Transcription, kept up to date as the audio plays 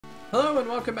Hello and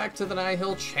welcome back to the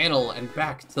Nihil channel and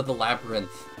back to the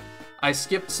labyrinth. I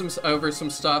skipped over some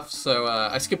stuff, so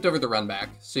I skipped over the run back,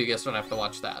 so you guys don't have to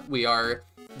watch that. We are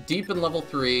deep in level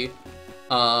 3,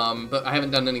 but I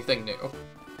haven't done anything new.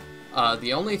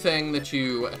 The only thing that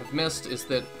you have missed is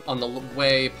that on the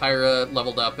way, Pyra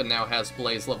leveled up and now has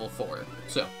Blaze level 4.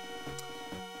 So,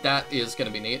 that is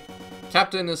going to be neat.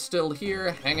 Captain is still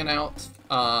here, hanging out,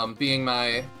 being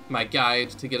my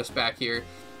guide to get us back here.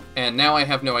 And now I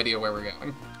have no idea where we're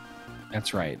going.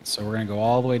 That's right. So we're going to go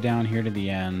all the way down here to the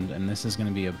end, and this is going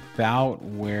to be about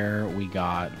where we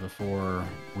got before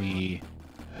we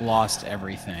lost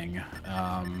everything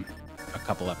a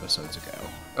couple episodes ago.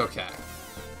 Okay.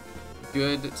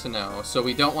 Good to know. So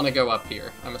we don't want to go up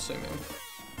here, I'm assuming.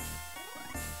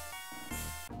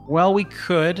 Well, we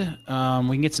could. We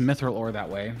can get some mithril ore that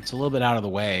way. It's a little bit out of the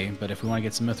way, but if we want to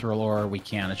get some mithril ore, we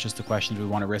can. It's just a question, do we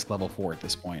want to risk level 4 at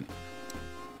this point?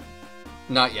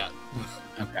 Not yet.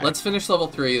 Okay. Let's finish level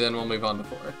 3, then we'll move on to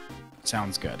 4.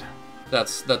 Sounds good.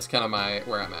 That's kind of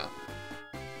where I'm at.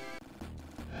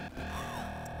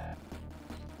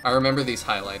 I remember these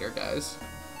highlighter guys.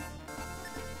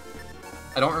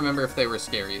 I don't remember if they were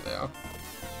scary, though.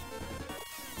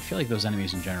 I feel like those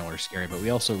enemies in general are scary, but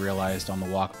we also realized on the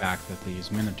walk back that these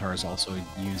Minotaurs also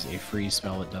use a freeze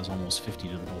spell that does almost 50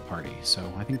 to the whole party. So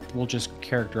I think we'll just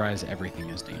characterize everything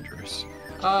as dangerous.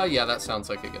 Yeah, that sounds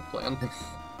like a good plan.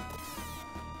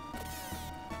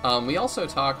 We also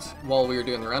talked, while we were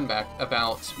doing the run back,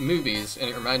 about movies, and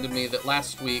it reminded me that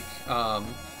last week, I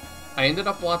ended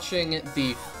up watching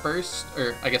the first,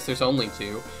 or I guess there's only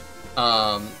 2,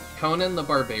 Conan the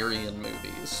Barbarian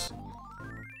movies.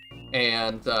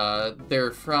 And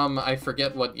they're from, I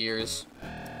forget what years,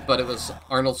 but it was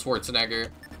Arnold Schwarzenegger,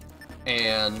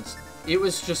 and it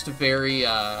was just very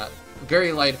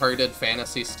lighthearted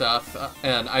fantasy stuff,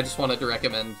 and I just wanted to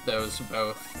recommend those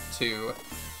both to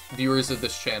viewers of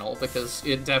this channel, because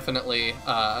it definitely,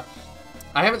 I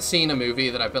haven't seen a movie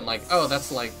that I've been like, oh,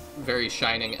 that's like very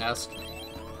Shining-esque,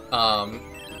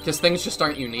 because things just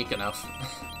aren't unique enough.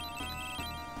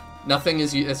 Nothing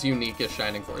is as unique as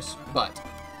Shining Force, but,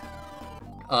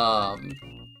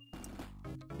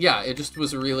 yeah, it just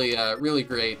was a really, really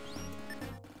great,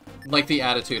 like the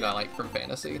attitude I like from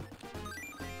fantasy.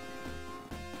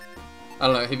 I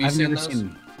don't know, have you seen those?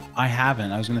 I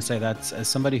haven't. I was going to say, that's, as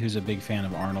somebody who's a big fan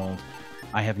of Arnold,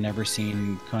 I have never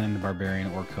seen Conan the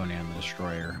Barbarian or Conan the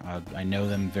Destroyer. I know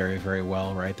them very, very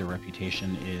well, right? Their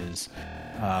reputation is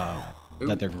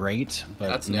that they're great,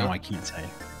 but no, I can't say.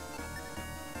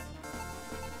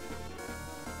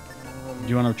 Do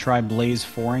you want to try Blaze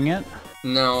 4ing it?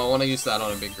 No, I want to use that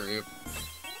on a big group.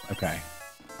 Okay.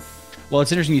 Well,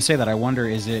 it's interesting you say that. I wonder,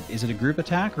 is it a group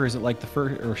attack, or is it like the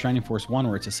first or Shining Force 1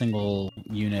 where it's a single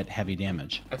unit heavy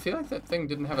damage? I feel like that thing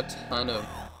didn't have a ton of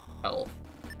health.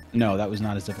 No, that was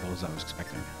not as difficult as I was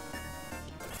expecting.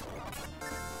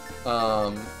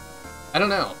 I don't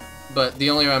know, but the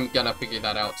only way I'm gonna figure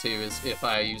that out too is if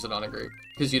I use it on a group,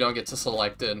 because you don't get to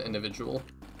select an individual.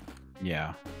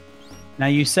 Yeah. Now,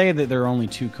 you say that there are only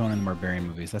 2 Conan the Barbarian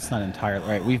movies. That's not entirely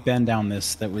right. We've been down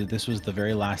this. This was the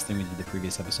very last thing we did the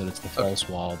previous episode. It's the False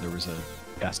Wall. There was a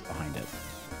guest behind it.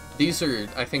 These are,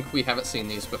 I think we haven't seen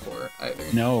these before either.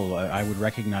 No, I would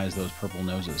recognize those purple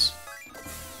noses.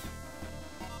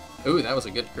 Ooh, that was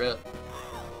a good crit.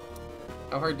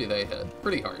 How hard do they hit?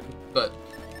 Pretty hard, but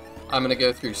I'm gonna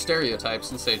go through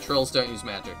stereotypes and say trolls don't use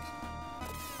magic.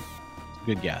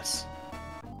 Good guess.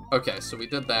 Okay, so we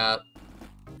did that.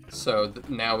 So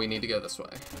now we need to go this way.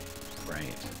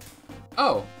 Right.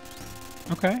 Oh.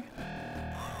 Okay.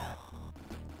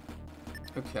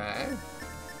 Okay.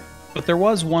 But there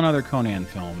was one other Conan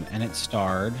film, and it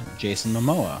starred Jason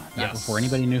Momoa, back before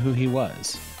anybody knew who he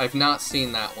was. I've not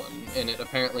seen that one, and it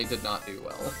apparently did not do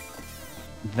well.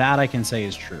 That I can say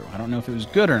is true. I don't know if it was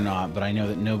good or not, but I know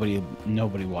that nobody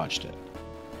watched it.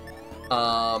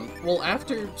 Well,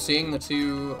 after seeing the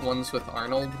 2 ones with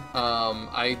Arnold,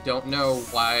 I don't know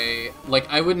why, like,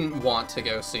 I wouldn't want to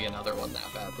go see another one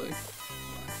that badly.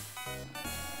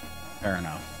 Fair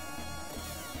enough.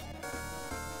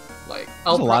 Like,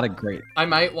 there's a lot of great... I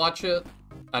might watch it,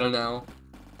 I don't know,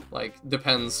 like,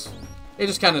 depends, it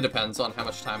just kind of depends on how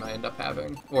much time I end up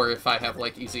having, or if I have,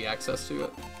 like, easy access to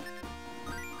it.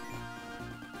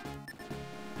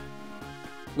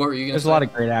 What were you gonna say? There's a lot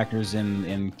of great actors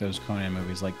in those Conan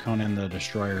movies. Like Conan the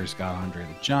Destroyer's got Andre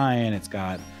the Giant. It's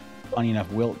got, funny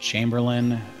enough, Wilt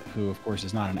Chamberlain, who of course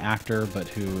is not an actor, but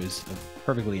who is a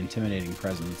perfectly intimidating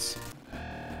presence.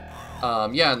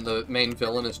 Yeah, and the main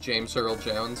villain is James Earl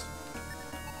Jones.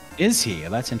 Is he?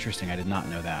 That's interesting. I did not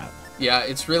know that. Yeah,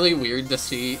 it's really weird to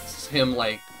see him,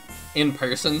 like, in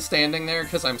person standing there,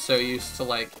 because I'm so used to,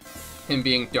 like, him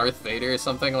being Darth Vader or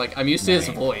something. Like, I'm used to his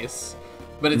voice,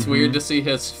 but it's weird to see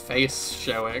his face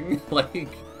showing,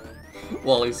 like,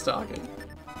 while he's talking.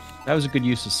 That was a good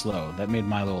use of slow. That made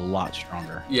Milo a lot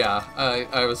stronger. Yeah,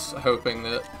 I was hoping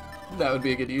that that would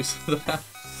be a good use of that.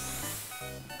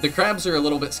 The crabs are a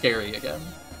little bit scary again.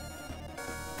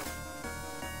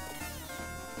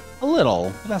 A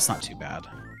little, but that's not too bad.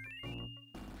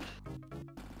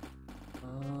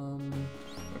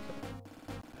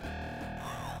 Okay.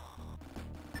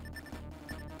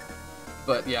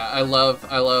 But yeah, I love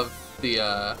the,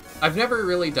 I've never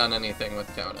really done anything with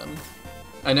Conan.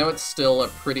 I know it's still a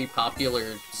pretty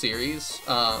popular series,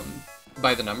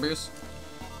 by the numbers,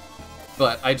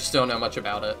 but I just don't know much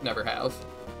about it, never have.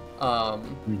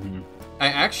 I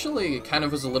actually kind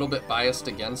of was a little bit biased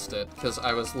against it, because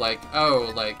I was like,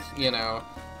 oh, like, you know,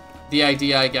 the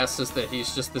idea, I guess, is that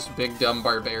he's just this big, dumb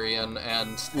barbarian,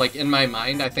 and, like, in my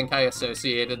mind, I think I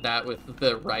associated that with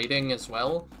the writing as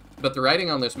well, but the writing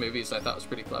on those movies I thought was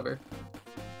pretty clever.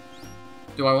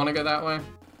 Do I want to go that way?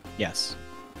 Yes.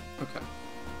 Okay.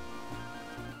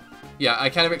 Yeah, I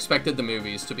kind of expected the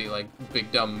movies to be, like,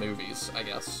 big, dumb movies, I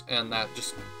guess, and that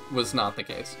just was not the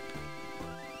case.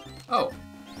 Oh.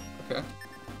 Okay.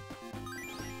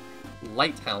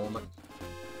 Light helm.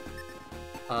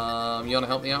 You wanna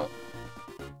help me out?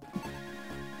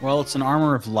 Well, it's an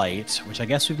armor of light, which I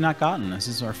guess we've not gotten. This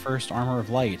is our first armor of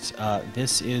light.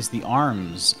 This is the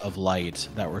arms of light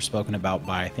that were spoken about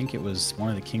by, I think it was one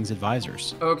of the king's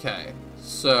advisors. Okay,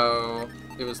 so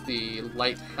it was the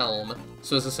light helm.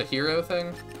 So is this a hero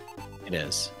thing? It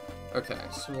is. Okay,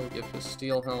 so we'll give his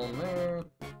steel helm there.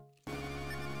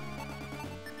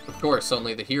 Of course,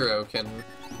 only the hero can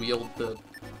wield the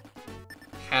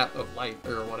hat of light,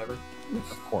 or whatever.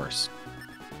 Of course.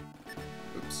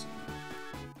 Oops.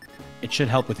 It should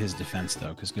help with his defense,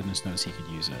 though, because goodness knows he could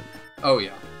use it. Oh,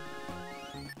 yeah.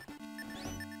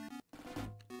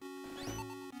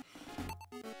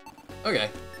 Okay.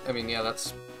 I mean, yeah,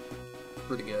 that's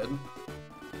pretty good.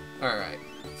 Alright,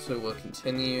 so we'll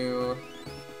continue.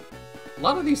 A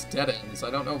lot of these dead ends, I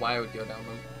don't know why I would go down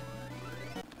them.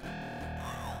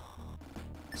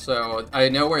 So, I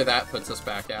know where that puts us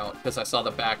back out, because I saw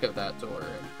the back of that door.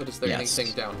 But is there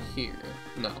anything down here?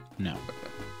 No. No.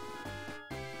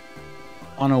 Okay.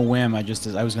 On a whim, I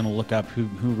was going to look up who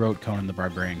wrote Conan the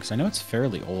Barbarian, because I know it's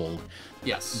fairly old.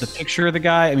 Yes. The picture of the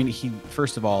guy, I mean,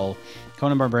 first of all,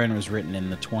 Conan Barbarian was written in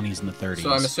the 20s and the 30s.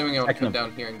 So I'm assuming I would come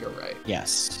down here and go right.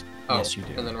 Yes. Oh, yes, you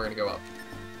do. And then we're going to go up.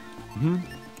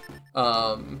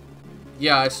 Mm-hmm.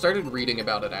 Yeah, I started reading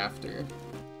about it after.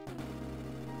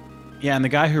 Yeah, and the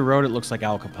guy who wrote it looks like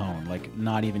Al Capone. Like,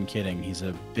 not even kidding. He's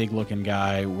a big-looking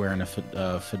guy wearing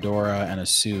a fedora and a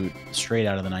suit straight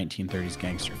out of the 1930s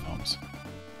gangster films.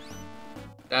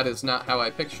 That is not how I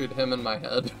pictured him in my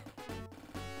head.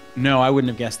 No, I wouldn't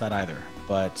have guessed that either.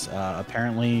 But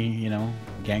apparently, you know,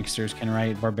 gangsters can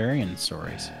write barbarian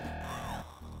stories.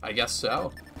 I guess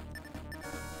so.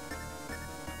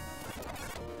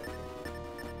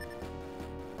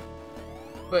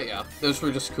 But yeah, those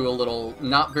were just cool little,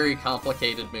 not very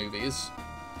complicated movies.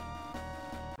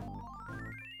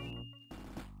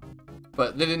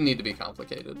 But they didn't need to be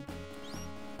complicated.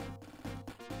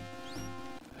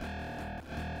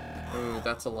 Ooh,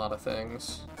 that's a lot of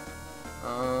things.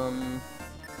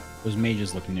 Those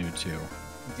mages look new, too.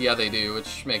 Yeah, they do,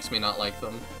 which makes me not like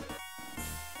them.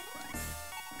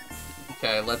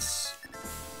 Okay, let's...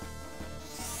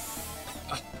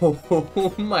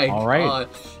 Oh my All right.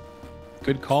 gosh.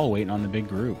 Good call waiting on the big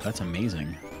group. That's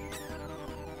amazing.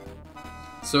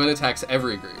 So it attacks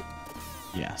every group.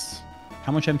 Yes.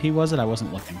 How much MP was it? I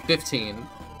wasn't looking. 15.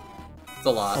 It's a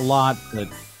lot. A lot, but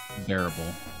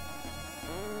bearable.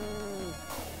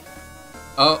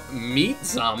 Oh, meat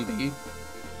zombie.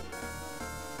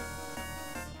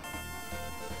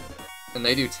 And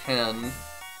they do 10.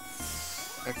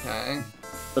 Okay.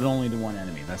 But only to one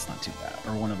enemy. That's not too bad.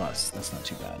 Or one of us. That's not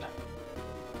too bad.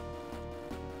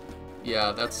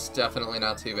 Yeah, that's definitely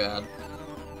not too bad.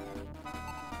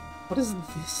 What is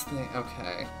this thing?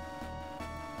 Okay.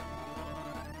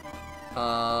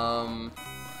 I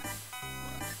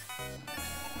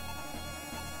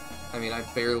mean, I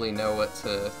barely know what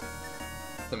to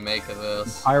make of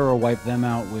this. Pyro wipe them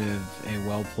out with a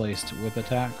well-placed whip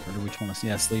attack, or do we want to see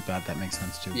that sleep out? That makes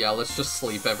sense too. Yeah, let's just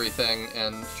sleep everything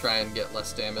and try and get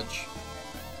less damage.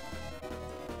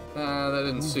 That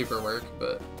didn't super work,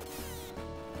 but...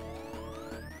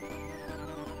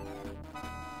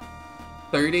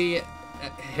 30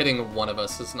 hitting one of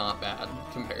us is not bad,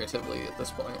 comparatively, at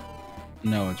this point.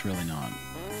 No, it's really not.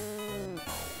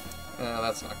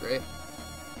 That's not great.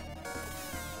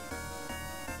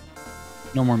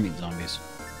 No more meat zombies.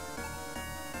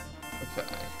 Okay.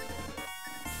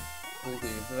 We'll do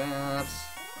that.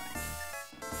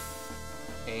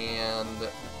 And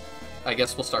I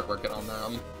guess we'll start working on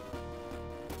them.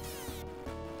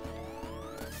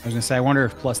 I was gonna say, I wonder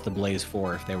if plus the Blaze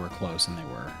 4, if they were close, and they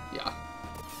were. Yeah.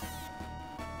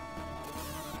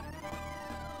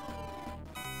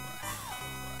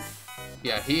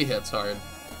 Yeah, he hits hard.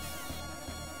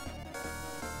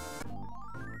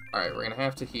 Alright, we're gonna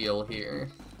have to heal here.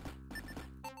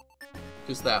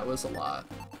 Because that was a lot.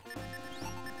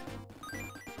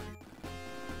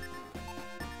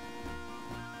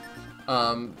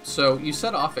 So you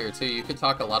said off air too, you could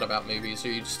talk a lot about movies.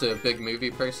 Are you just a big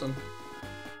movie person?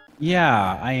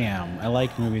 Yeah, I am. I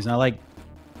like movies, and I like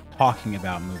talking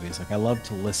about movies. Like, I love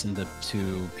to listen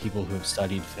to people who have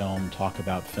studied film talk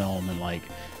about film, and like,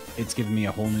 it's given me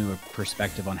a whole new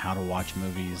perspective on how to watch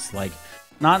movies. Like,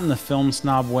 not in the film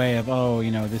snob way of, oh,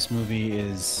 you know, this movie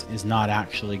is not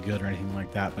actually good or anything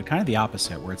like that, but kind of the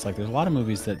opposite, where it's like there's a lot of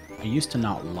movies that I used to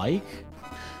not like,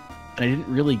 and I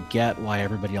didn't really get why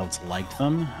everybody else liked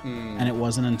them. And it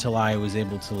wasn't until I was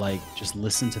able to like just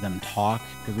listen to them talk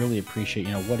to really appreciate,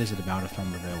 you know, what is it about a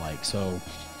film that they like. So,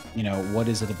 you know, what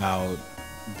is it about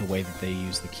the way that they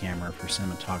use the camera for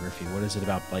cinematography? What is it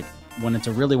about, like, when it's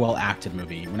a really well acted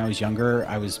movie? When I was younger,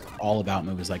 I was all about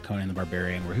movies like Conan the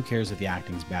Barbarian, where who cares if the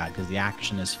acting's bad, because the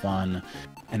action is fun,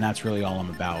 and that's really all I'm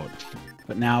about.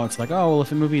 But now it's like, oh, well,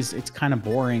 if a movie's, it's kind of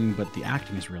boring, but the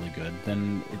acting is really good,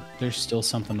 then there's still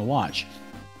something to watch,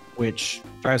 which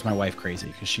drives my wife crazy,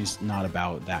 because she's not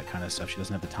about that kind of stuff. She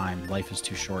doesn't have the time. Life is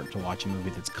too short to watch a movie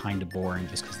that's kind of boring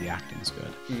just because the acting's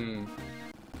good.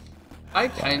 I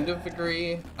kind of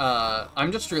agree.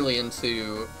 I'm just really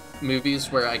into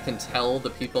movies where I can tell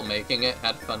the people making it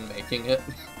had fun making it.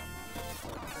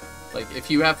 Like,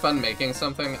 if you have fun making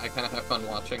something, I kind of have fun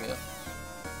watching it.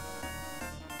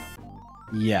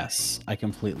 Yes, I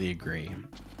completely agree.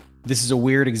 This is a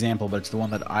weird example, but it's the one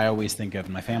that I always think of,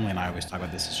 and my family and I always talk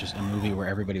about this. It's just a movie where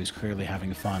everybody was clearly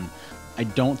having fun. I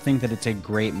don't think that it's a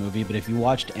great movie, but if you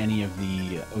watched any of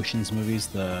the Ocean's movies,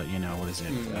 the, you know, what is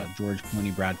it, George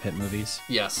Clooney, Brad Pitt movies?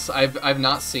 Yes, I've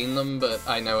not seen them, but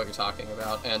I know what you're talking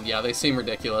about. And yeah, they seem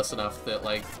ridiculous enough that,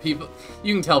 like, people,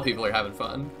 you can tell people are having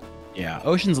fun. Yeah,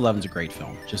 Ocean's 11's a great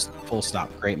film. Just full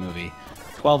stop, great movie.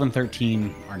 12 and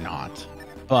 13 are not,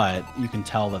 but you can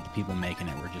tell that the people making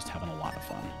it were just having a lot of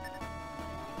fun.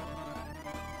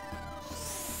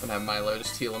 And have Milo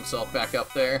just heal himself back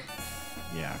up there.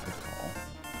 Yeah, good call.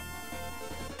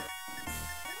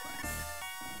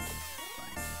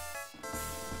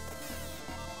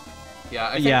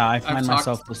 Yeah, I find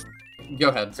myself... Go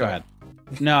ahead. Go ahead.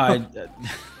 No,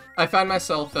 I find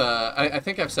myself, I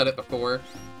think I've said it before,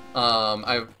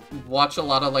 I watch a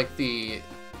lot of, like, the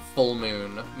Full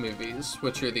Moon movies,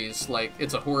 which are these, like,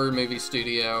 it's a horror movie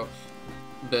studio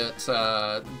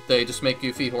that, they just make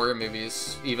goofy horror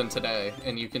movies even today,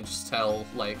 and you can just tell,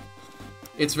 like,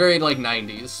 it's very, like,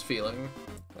 90s feeling.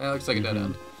 It looks like a dead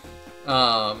end.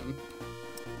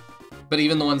 But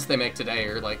even the ones they make today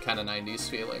are, like, kind of 90s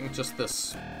feeling. Just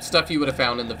this stuff you would have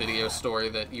found in the video store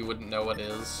that you wouldn't know what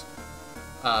is.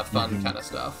 Fun kind of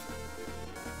stuff.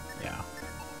 Yeah.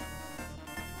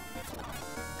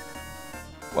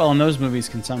 Well, and those movies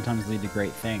can sometimes lead to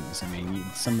great things. I mean,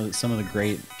 some of the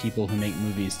great people who make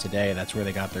movies today, that's where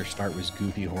they got their start, was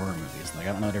goofy horror movies. Like,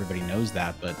 I don't know if everybody knows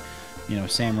that, but, you know,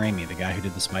 Sam Raimi, the guy who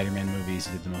did the Spider-Man movies,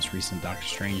 he did the most recent Doctor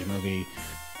Strange movie,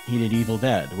 he did Evil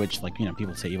Dead, which, like, you know,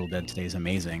 people say Evil Dead today is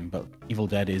amazing, but Evil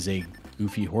Dead is a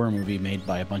goofy horror movie made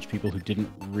by a bunch of people who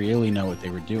didn't really know what they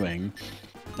were doing,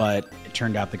 but it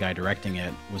turned out the guy directing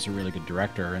it was a really good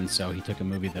director, and so he took a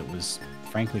movie that was,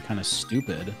 frankly, kind of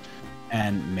stupid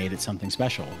and made it something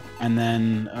special. And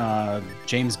then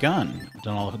James Gunn,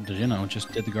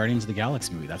 just did the Guardians of the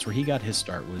Galaxy movie. That's where he got his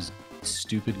start, was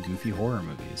stupid, goofy horror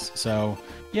movies. So,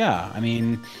 yeah, I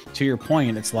mean, to your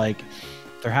point, it's like,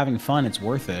 if they're having fun, it's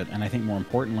worth it. And I think more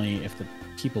importantly, if the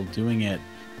people doing it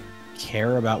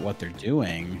care about what they're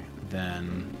doing,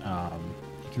 then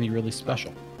it can be really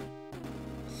special.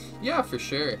 Yeah, for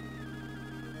sure.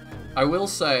 I will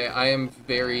say I am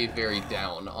very, very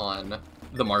down on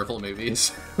the Marvel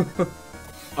movies.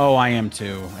 Oh, I am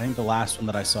too. I think the last one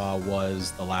that I saw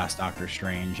was the last Doctor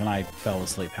Strange, and I fell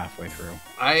asleep halfway through.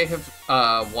 I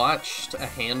have watched a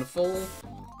handful,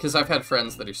 because I've had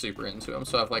friends that are super into them,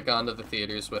 so I've, like, gone to the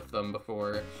theaters with them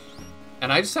before,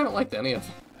 and I just haven't liked any of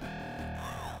them.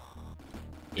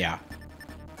 Yeah.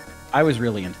 I was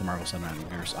really into the Marvel Cinematic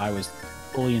Universe. I was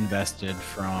fully invested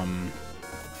from...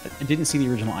 I didn't see the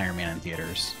original Iron Man in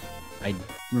theaters. I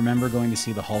remember going to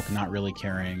see the Hulk, not really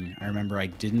caring. I remember I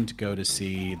didn't go to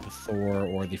see the Thor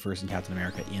or the first Captain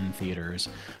America in theaters,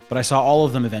 but I saw all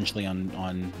of them eventually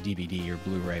on DVD or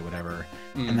Blu-ray, whatever.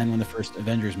 And then when the first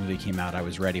Avengers movie came out, I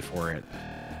was ready for it.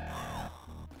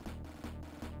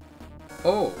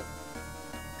 Oh.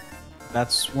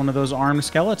 That's one of those armed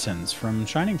skeletons from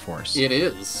Shining Force. It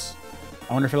is.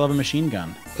 I wonder if he'll have a machine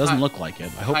gun. Doesn't look like it.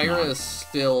 I hope Kyra not. is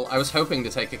still... I was hoping to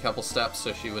take a couple steps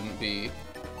so she wouldn't be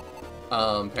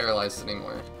paralyzed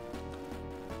anymore.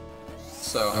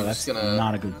 So I'm just gonna...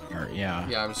 not a good start, yeah.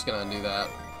 Yeah, I'm just gonna do that.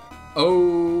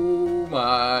 Oh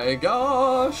my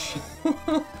gosh!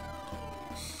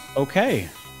 Okay.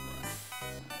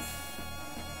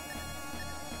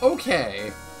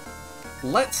 Okay.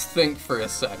 Let's think for a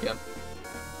second.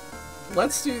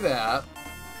 Let's do that.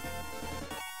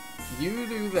 You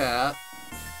do that.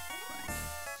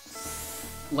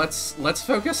 Let's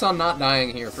focus on not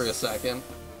dying here for a second.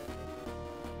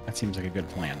 That seems like a good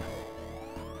plan.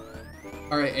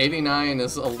 Alright, 89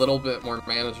 is a little bit more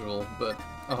manageable, but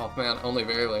oh man, only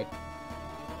barely.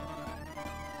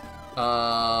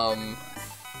 I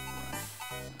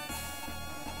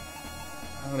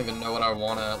don't even know what I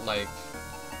wanna, like...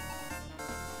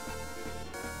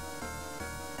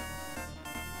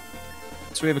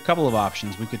 So we have a couple of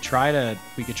options. We could try to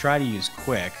use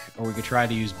quick, or we could try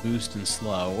to use boost and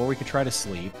slow, or we could try to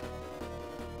sleep.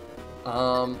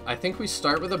 I think we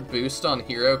start with a boost on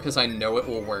Hero, because I know it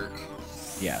will work.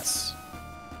 Yes.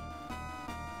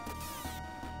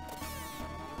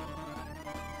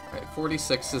 Alright,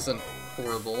 46 isn't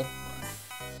horrible.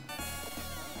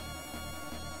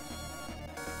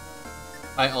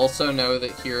 I also know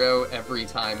that Hero every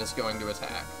time is going to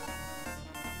attack.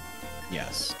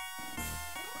 Yes.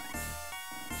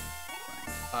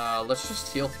 Let's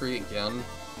just heal 3 again.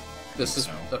 This is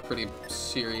a pretty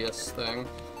serious thing.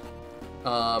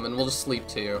 And we'll just sleep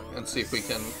 2 and see if we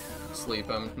can sleep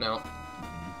him. No.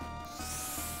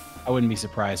 I wouldn't be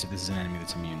surprised if this is an enemy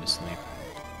that's immune to sleep.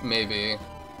 Maybe.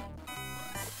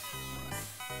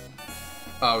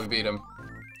 Oh, we beat him.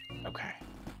 Okay.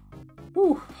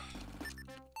 Whew.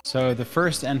 So the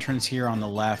first entrance here on the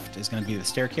left is going to be the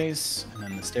staircase, and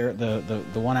then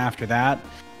the one after that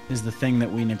is the thing that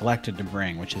we neglected to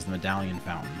bring, which is the medallion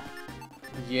fountain.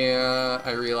 Yeah,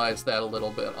 I realized that a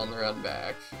little bit on the run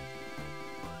back.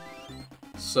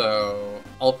 So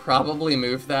I'll probably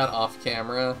move that off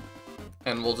camera,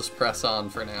 and we'll just press on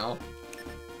for now.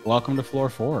 Welcome to floor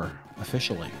 4,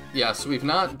 officially. Yeah, so we've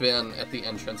not been at the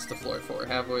entrance to floor 4,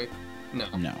 have we? No.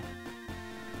 No.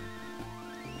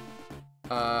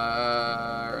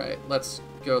 Alright, let's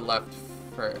go left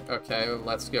first. Okay,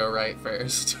 let's go right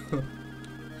first.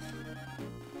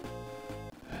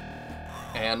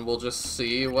 And we'll just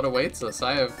see what awaits us.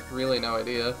 I have really no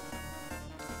idea.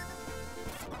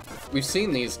 We've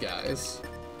seen these guys.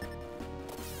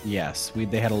 Yes,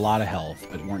 they had a lot of health,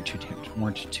 but weren't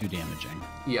too damaging.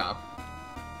 Yeah.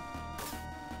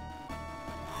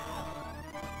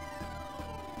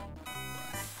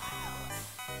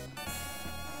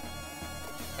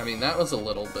 I mean, that was a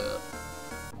little bit.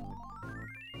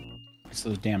 It's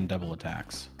those damn double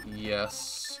attacks.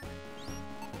 Yes.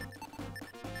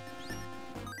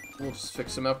 We'll just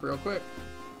fix him up real quick.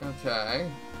 Okay.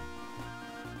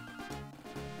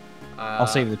 I'll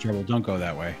save the trouble. Don't go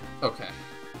that way. Okay.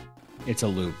 It's a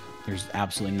loop. There's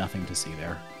absolutely nothing to see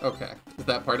there. Okay. Is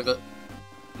that part of it?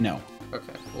 No.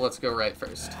 Okay. Well, let's go right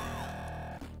first.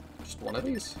 Just one of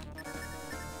these?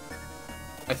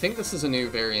 I think this is a new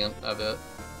variant of it.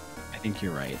 I think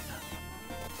you're right.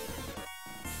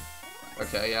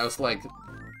 Okay, yeah, I was like,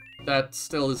 that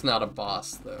still is not a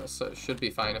boss, though, so it should be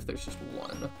fine if there's just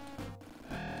one.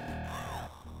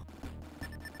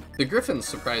 The Griffins,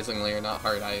 surprisingly, are not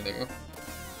hard either.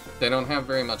 They don't have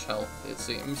very much health, it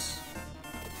seems.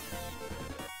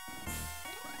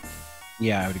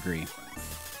 Yeah, I would agree.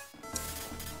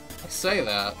 I say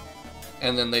that,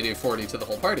 and then they do 40 to the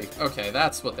whole party. Okay,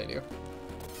 that's what they do.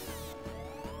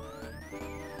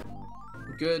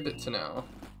 Good to know.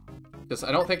 Because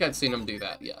I don't think I'd seen them do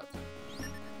that yet.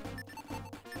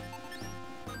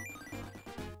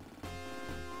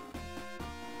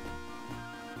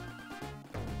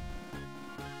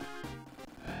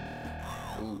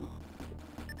 Ooh.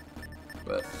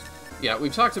 But, yeah,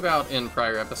 we've talked about in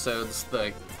prior episodes,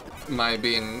 like, my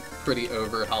being pretty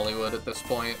over Hollywood at this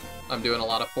point. I'm doing a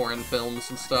lot of foreign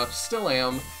films and stuff. Still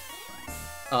am.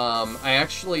 I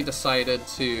actually decided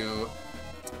to...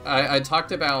 I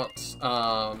talked about,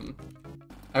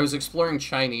 I was exploring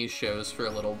Chinese shows for a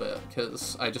little bit,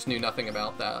 because I just knew nothing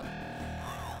about that.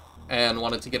 And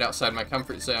wanted to get outside my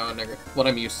comfort zone, or what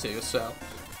I'm used to, so.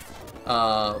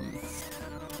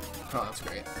 Oh, that's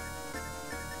great.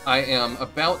 I am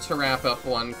about to wrap up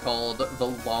one called The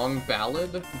Long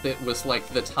Ballad that was like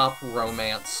the top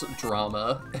romance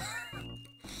drama.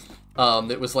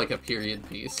 That was like a period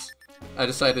piece. I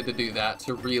decided to do that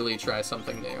to really try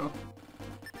something new.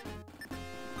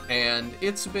 And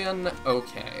it's been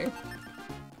okay.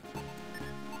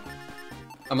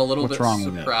 I'm a little bit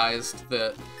surprised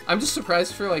that... I'm just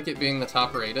surprised for like it being the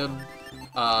top rated,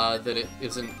 that it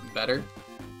isn't better.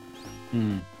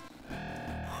 Hmm.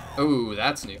 Oh,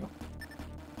 that's new.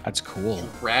 That's cool.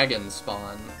 Dragon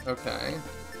Spawn. Okay.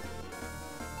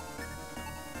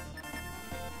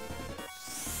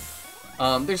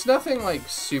 There's nothing, like,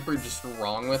 super just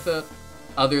wrong with it,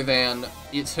 other than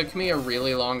it took me a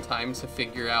really long time to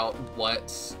figure out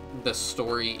what the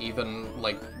story even,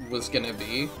 like, was gonna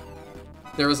be.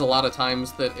 There was a lot of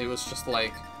times that it was just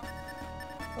like,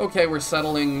 okay, we're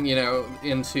settling, you know,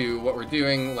 into what we're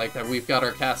doing, like, we've got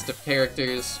our cast of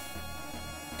characters,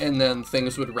 and then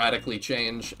things would radically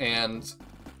change, and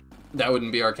that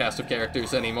wouldn't be our cast of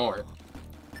characters anymore.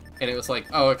 And it was like,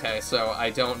 oh, okay, so I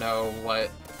don't know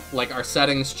what... Like, our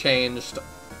settings changed,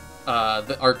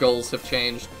 our goals have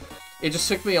changed. It just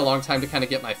took me a long time to kind of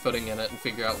get my footing in it and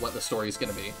figure out what the story's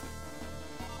gonna be.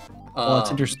 Well,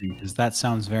 it's interesting, because that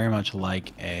sounds very much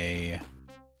like a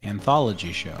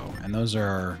anthology show, and those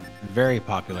are very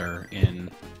popular in...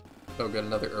 Oh, good,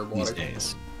 another herb water. These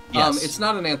days. Yes. It's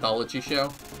not an anthology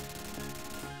show.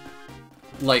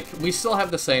 Like, we still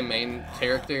have the same main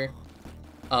character.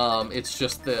 It's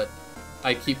just that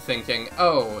I keep thinking,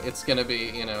 oh, it's gonna be,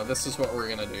 you know, this is what we're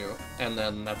gonna do, and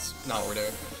then that's not what we're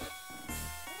doing.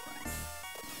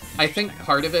 I think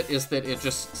part of it is that it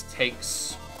just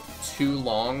takes too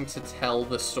long to tell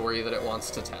the story that it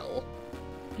wants to tell.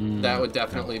 That would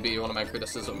definitely be one of my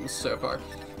criticisms so far.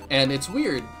 And it's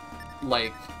weird,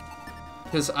 like,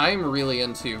 because I'm really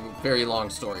into very long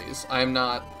stories. I'm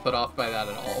not put off by that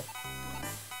at all.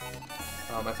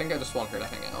 I think I just want her to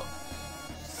hang out.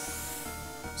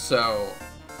 So,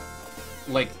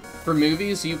 like, for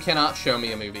movies, you cannot show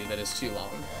me a movie that is too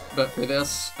long. But for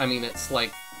this, I mean, it's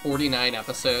like 49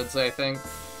 episodes, I think.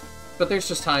 But there's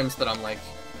just times that I'm like,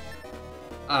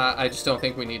 I just don't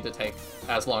think we need to take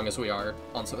as long as we are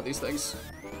on some of these things.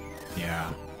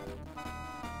 Yeah.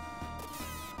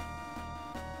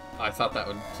 I thought that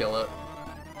would kill it.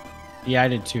 Yeah, I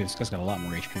did too. This guy's got a lot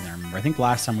more HP than I remember. I think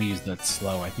last time we used that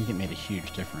slow, I think it made a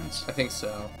huge difference. I think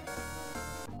so.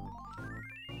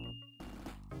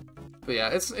 But yeah,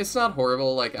 it's not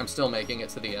horrible. Like, I'm still making it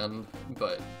to the end,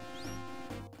 but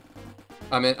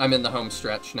I'm in the home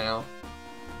stretch now.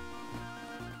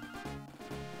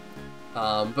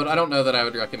 But I don't know that I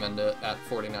would recommend it at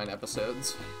 49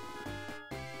 episodes.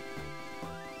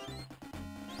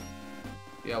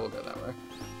 Yeah, we'll go that way.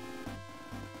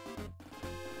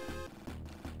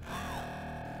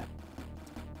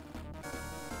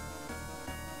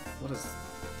 What is...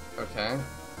 Okay.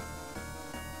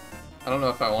 I don't know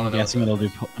if I want to know.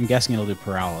 I'm guessing it'll do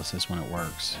paralysis when it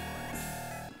works.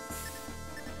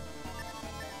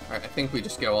 Alright, I think we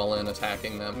just go all in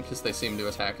attacking them, because they seem to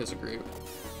attack as a group.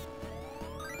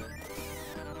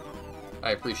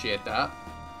 I appreciate that.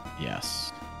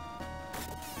 Yes.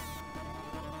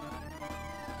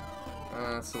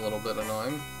 That's a little bit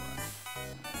annoying.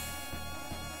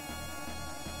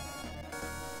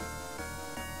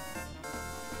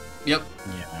 Yep.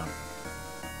 Yeah.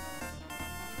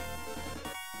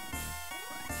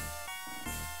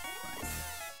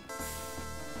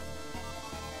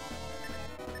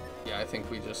 Yeah, I think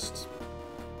we just...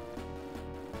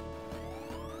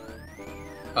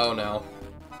 Oh no.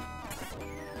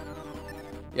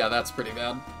 Yeah, that's pretty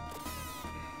bad.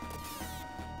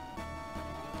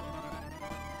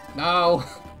 No!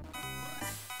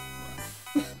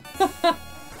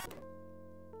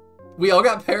 We all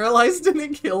got paralyzed and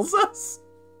it kills us?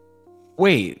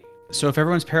 Wait, so if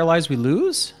everyone's paralyzed, we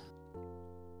lose?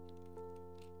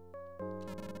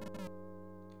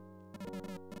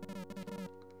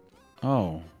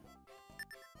 Oh.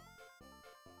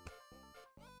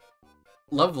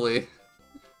 Lovely.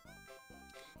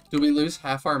 Do we lose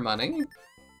half our money?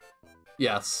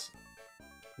 Yes.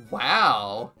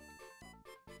 Wow.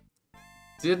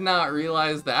 Did not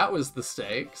realize that was the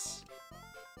stakes.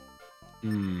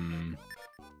 Hmm.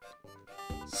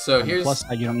 So here's... Plus,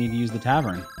 you don't need to use the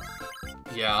tavern.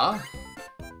 Yeah.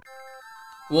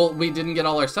 Well, we didn't get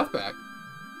all our stuff back.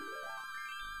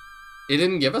 It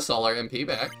didn't give us all our MP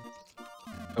back.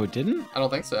 Oh, it didn't? I don't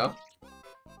think so.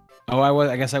 Oh,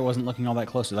 I guess I wasn't looking all that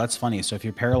closely. That's funny. So if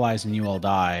you're paralyzed and you all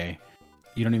die,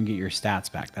 you don't even get your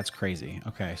stats back. That's crazy.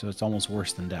 Okay, so it's almost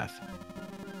worse than death.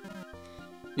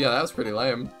 Yeah, that was pretty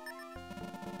lame.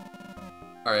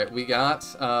 Alright, we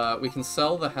can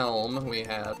sell the helm we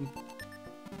had.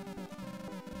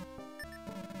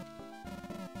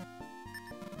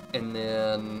 And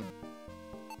then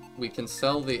we can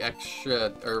sell the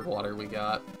extra herb water we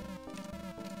got.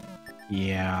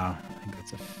 Yeah, I think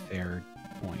that's a fair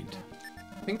point.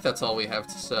 I think that's all we have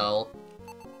to sell.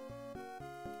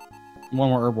 One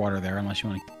more herb water there, unless you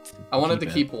want to. I wanted to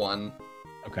keep one.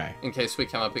 Okay. In case we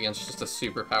come up against just a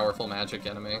super powerful magic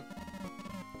enemy.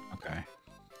 Okay.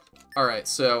 Alright,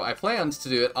 so I planned to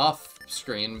do it off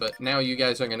screen, but now you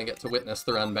guys are going to get to witness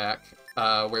the run back,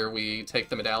 where we take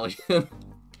the medallion.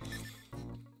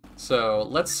 So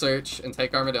let's search and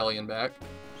take our medallion back.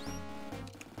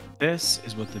 This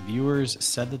is what the viewers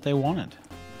said that they wanted.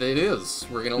 It is.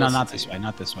 We're going to No, not this way,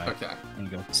 not this way. Okay. I'm going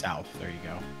to go south. There you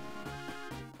go.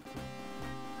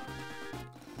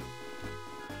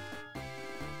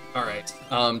 Alright.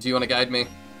 Do you want to guide me?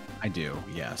 I do,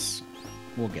 yes.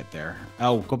 We'll get there.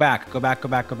 Oh, go back, go back, go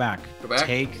back, go back. Go back?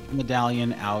 Take the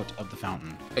medallion out of the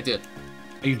fountain. I did.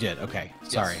 Oh, you did? Okay.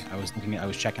 Sorry. Yes. I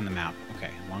was checking the map. Okay.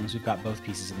 As long as we've got both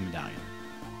pieces of the medallion.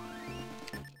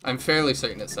 I'm fairly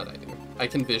certain it said I do. I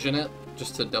can vision it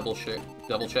just to double check.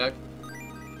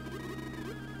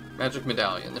 Magic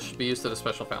medallion. This should be used at a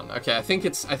special fountain. Okay, I think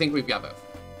we've got both.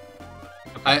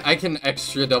 Okay. I can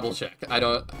extra double check. I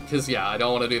don't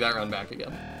want to do that run back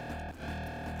again.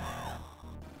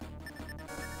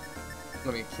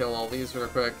 Let me kill all these real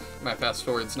quick. My fast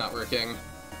forward's not working.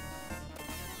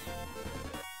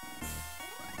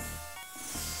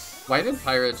 Why did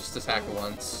Pyra just attack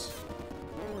once?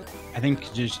 I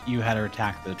think just you had her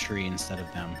attack the tree instead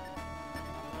of them.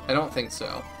 I don't think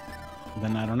so.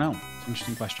 Then I don't know. It's an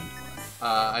interesting question.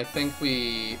 I think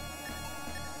we...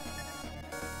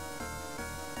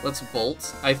 Let's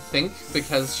bolt. I think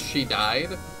because she died,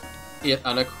 it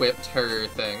unequipped her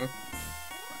thing.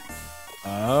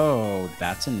 Oh,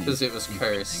 that's an... Because it was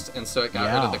cursed, and so it got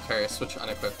rid of the curse, which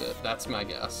unequipped it. That's my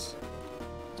guess.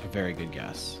 It's a very good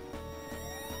guess.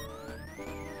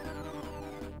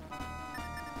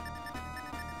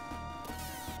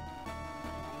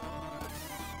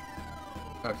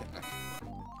 Okay.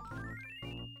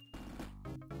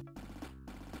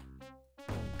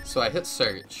 So I hit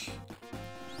search.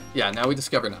 Yeah, now we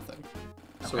discover nothing.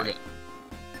 So we're good.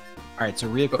 Alright, so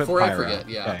re-equip Before Pyra. I forget,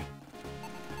 yeah. Okay.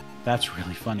 That's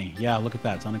really funny. Yeah, look at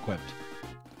that. It's unequipped.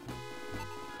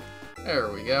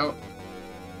 There we go.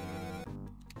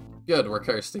 Good, we're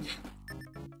cursed again.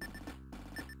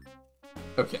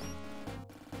 Okay.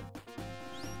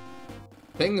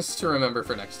 Things to remember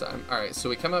for next time. Alright, so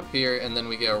we come up here and then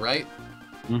we go right.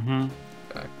 Mm-hmm.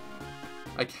 Okay.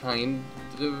 I kind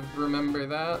of remember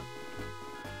that.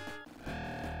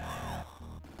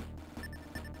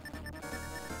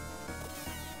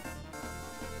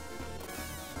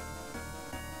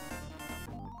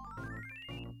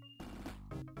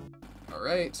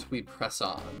 Alright, we press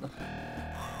on.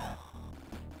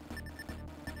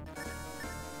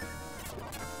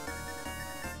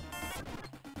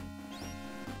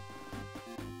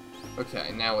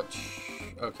 Okay, now it's...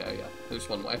 Okay, yeah, there's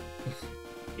one way.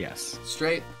 Yes.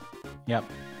 Straight. Yep.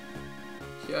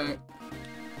 Okay.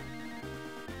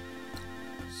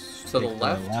 To the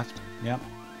left? To the left. Yep.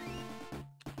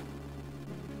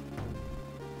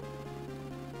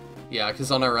 Yeah,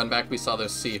 because on our run back we saw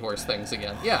those seahorse things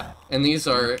again. Yeah, and these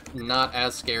are not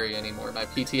as scary anymore. My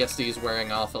PTSD is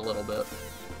wearing off a little bit.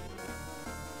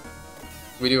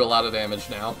 We do a lot of damage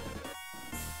now.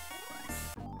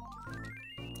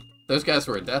 Those guys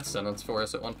were a death sentence for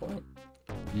us at one point.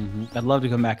 Mm-hmm. I'd love to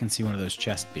come back and see one of those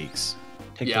chest beaks.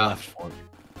 Take the left fork.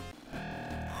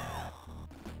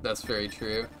 That's very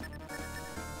true.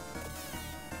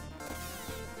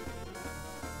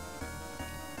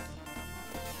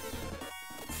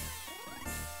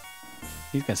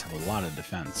 These guys have a lot of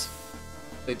defense.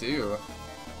 They do.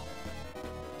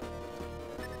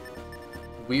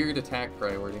 Weird attack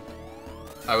priority.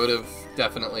 I would have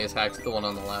definitely attacked the one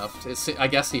on the left. I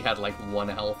guess he had like 1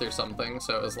 health or something,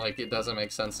 so it was like, it doesn't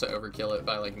make sense to overkill it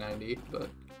by like 90, but...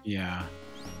 Yeah.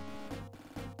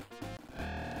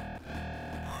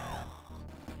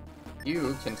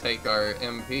 You can take our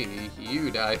MP.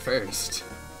 You die first.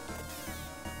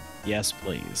 Yes,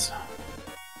 please.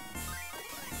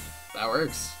 That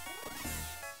works.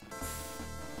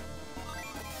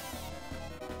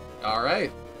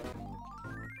 Alright.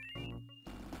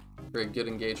 Very good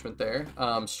engagement there.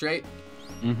 Straight.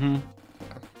 Mm-hmm.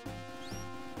 Okay.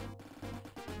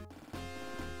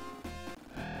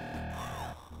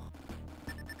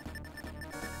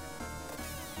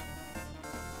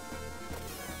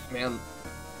 Man,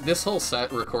 This whole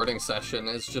recording session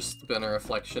has just been a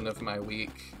reflection of my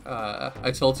week.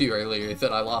 I told you earlier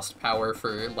that I lost power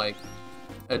for, like,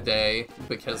 a day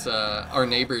because our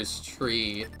neighbor's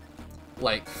tree,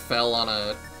 like, fell on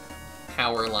a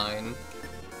power line.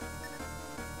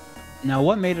 Now,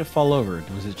 what made it fall over?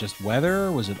 Was it just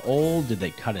weather? Was it old? Did they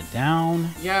cut it down?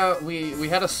 Yeah, we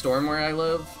had a storm where I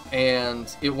live,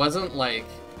 and it wasn't, like...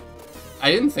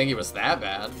 I didn't think it was that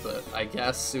bad, but I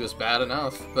guess it was bad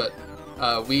enough, but...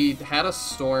 we had a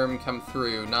storm come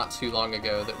through not too long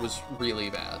ago that was really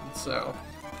bad, so...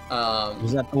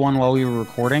 was that the one while we were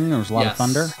recording? There was a lot of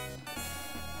thunder?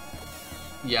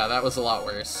 Yeah, that was a lot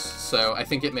worse, so I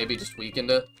think it maybe just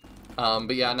weakened it.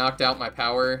 But yeah, knocked out my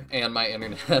power and my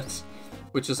internet,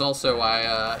 which is also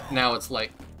why, now it's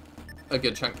like a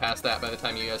good chunk past that by the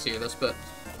time you guys hear this, but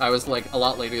I was like a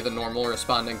lot later than normal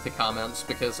responding to comments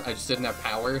because I just didn't have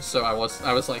power, so I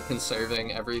was like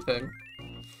conserving everything.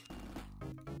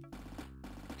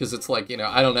 Because it's like, you know,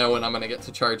 I don't know when I'm gonna get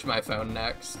to charge my phone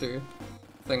next, or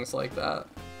things like that.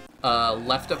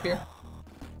 Left up here?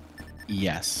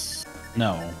 Yes.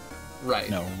 No. Right.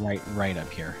 No, right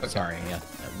up here. Okay. Sorry, yeah.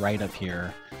 Right up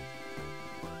here.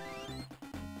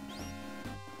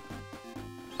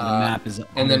 The map is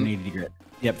underneath the grid.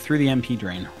 Yep, through the MP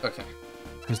drain. Okay.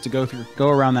 Because to go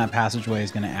around that passageway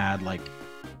is gonna add, like,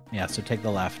 yeah, so take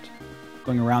the left.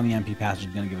 Going around the MP passage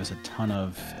is going to give us a ton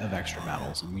of extra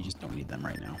battles, and we just don't need them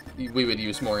right now. We would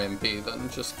use more MP than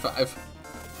just 5.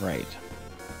 Right.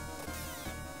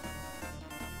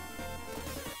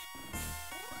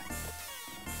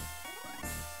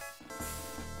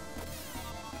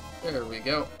 There we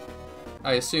go.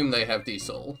 I assume they have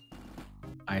diesel.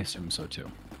 I assume so,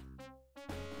 too.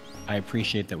 I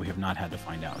appreciate that we have not had to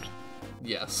find out.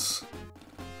 Yes.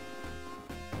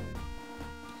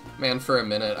 Man, for a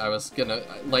minute, I was gonna...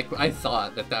 Like, I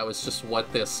thought that was just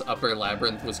what this upper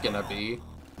labyrinth was gonna be.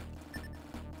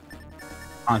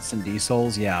 Constant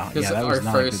diesels? Yeah. Yeah, that was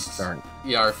not a good start.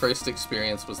 Yeah, our first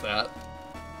experience was that.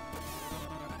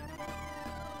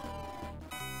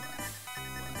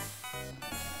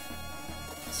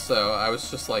 So, I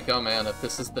was just like, oh man, if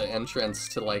this is the entrance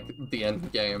to, like, the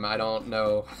end game, I don't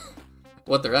know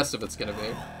what the rest of it's gonna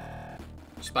be.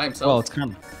 Just by himself. Well, it's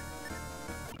kind of...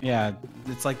 Yeah,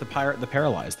 it's like the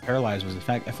Paralyzed. The Paralyzed was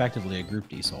effectively a group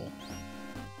diesel.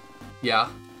 Yeah,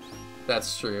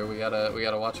 that's true. We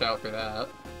gotta watch out for that.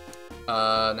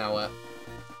 Now what?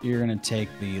 You're gonna take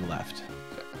the left.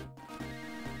 Okay.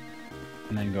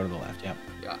 And then go to the left, yep.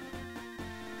 Yeah.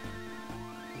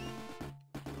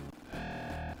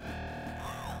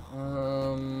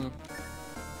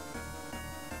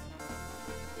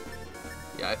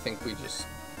 Yeah, I think we just...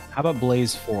 How about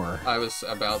Blaze 4? I was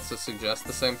about to suggest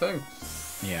the same thing.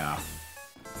 Yeah.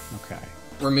 Okay.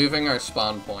 We're moving our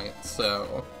spawn point,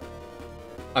 so...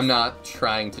 I'm not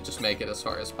trying to just make it as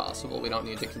far as possible. We don't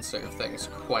need to conserve things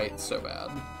quite so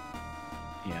bad.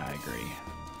 Yeah, I agree.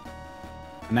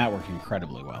 And that worked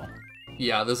incredibly well.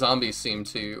 Yeah, the zombies seem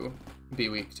to be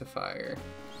weak to fire.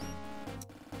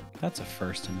 That's a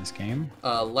first in this game.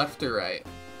 Left or right?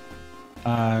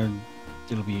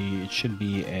 It should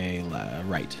be a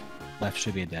right. Left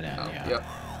should be a dead end, yeah. Yep.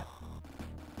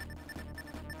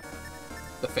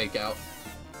 The fake out.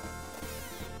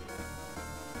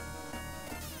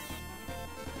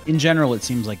 In general, it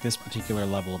seems like this particular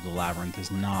level of the labyrinth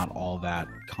is not all that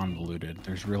convoluted.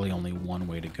 There's really only one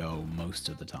way to go most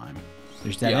of the time.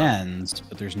 There's dead ends,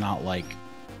 but there's not, like,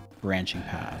 branching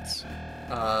paths.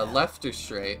 Left or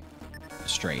straight?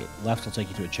 Straight. Left will take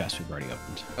you to a chest we've already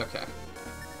opened. Okay.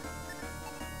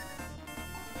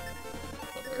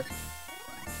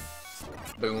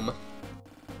 Boom.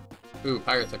 Ooh,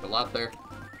 Pyro took a lot there.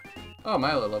 Oh,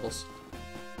 Milo levels.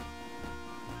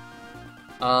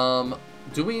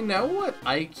 Do we know what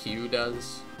IQ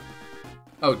does?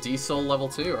 Oh, Diesel level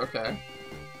 2, okay.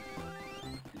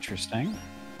 Interesting.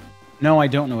 No, I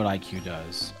don't know what IQ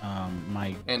does.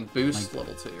 And Boost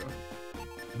level 2.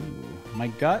 Ooh, my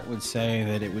gut would say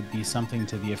that it would be something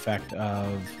to the effect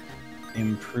of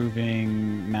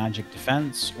improving magic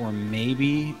defense or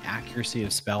maybe accuracy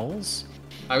of spells.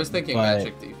 I was thinking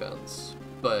magic defense,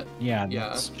 but yeah,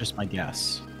 that's just my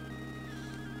guess.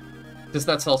 Because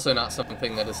that's also not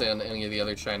something that is in any of the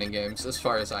other Shining games, as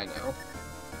far as I know.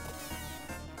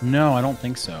 No, I don't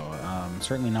think so.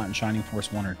 Certainly not in Shining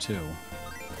Force 1 or 2.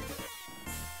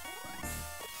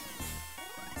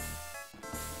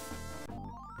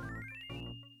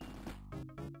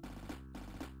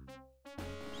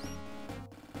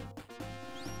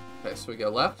 Okay, so we go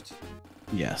left?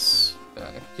 Yes.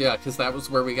 Okay. Yeah, because that was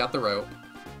where we got the rope.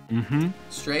 Mm-hmm.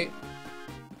 Straight?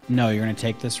 No, you're going to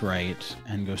take this right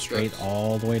and go straight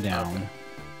all the way down. Okay.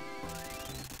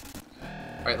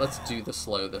 Alright, let's do the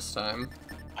slow this time.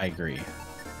 I agree.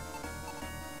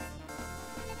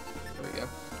 There we go.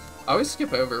 I always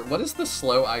skip over. What is the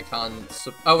slow icon?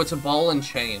 Oh, it's a ball and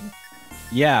chain.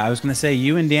 Yeah, I was going to say,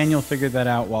 you and Daniel figured that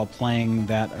out while playing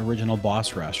that original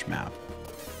Boss Rush map.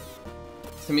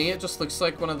 To me, it just looks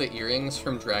like one of the earrings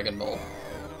from Dragon Ball.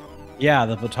 Yeah,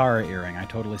 the Vatara earring. I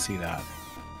totally see that.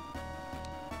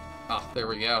 Ah, there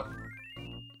we go.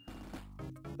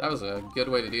 That was a good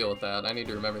way to deal with that. I need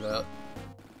to remember that.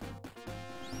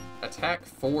 Attack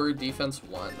 4, defense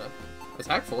 1.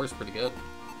 Attack 4 is pretty good.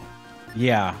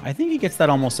 Yeah, I think he gets that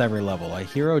almost every level. A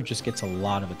hero just gets a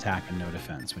lot of attack and no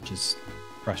defense, which is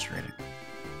frustrating.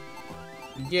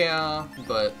 Yeah,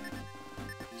 but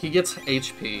he gets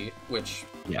HP, which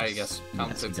Yes. I guess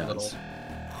compensates Yes, a little. does.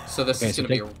 So this is so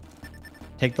going to be...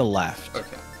 Take the left.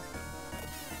 Okay.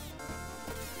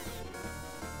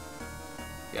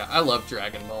 Yeah, I love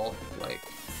Dragon Ball. Like,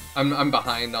 I'm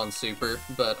behind on Super,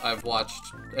 but I've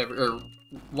watched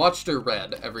or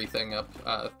read everything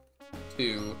up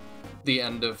to the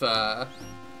end of the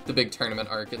big tournament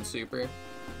arc in Super.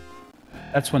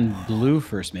 That's when Blue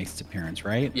first makes its appearance,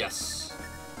 right? Yes.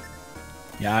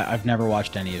 Yeah, I've never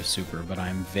watched any of Super, but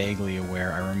I'm vaguely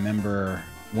aware. I remember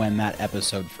when that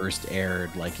episode first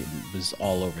aired, like, it was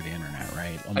all over the internet,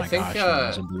 right? Oh my gosh, there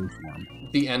was a Blue form.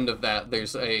 The end of that,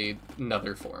 there's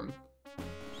another form.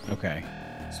 Okay.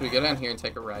 So we go down here and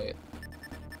take a right.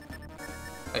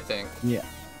 I think. Yeah.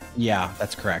 Yeah,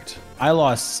 that's correct. I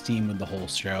lost steam with the whole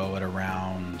show at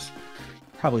around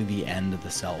probably the end of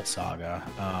the Cell saga.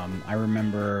 I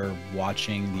remember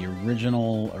watching the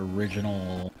original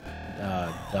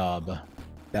dub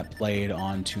that played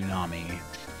on Toonami,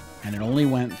 and it only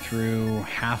went through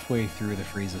halfway through the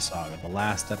Frieza saga. The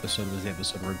last episode was the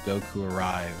episode where Goku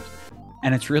arrived,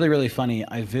 and it's really, really funny.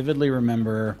 I vividly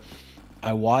remember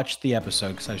I watched the episode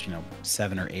because I was,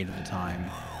 7 or 8 at the time,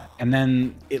 and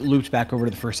then it looped back over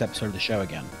to the first episode of the show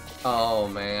again. Oh,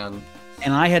 man.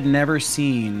 And I had never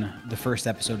seen the first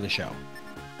episode of the show.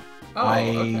 Oh,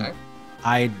 okay.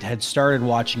 I had started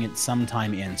watching it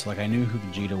sometime in, so like I knew who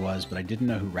Vegeta was, but I didn't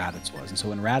know who Raditz was. And so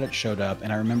when Raditz showed up,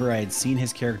 and I remember I had seen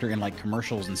his character in like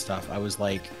commercials and stuff, I was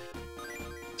like,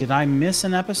 did I miss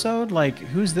an episode? Like,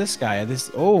 who's this guy?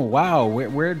 Oh wow,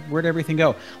 where'd everything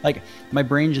go? Like, my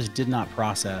brain just did not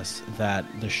process that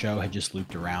the show had just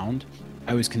looped around.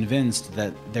 I was convinced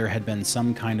that there had been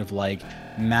some kind of like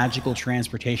magical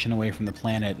transportation away from the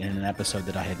planet in an episode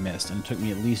that I had missed, and it took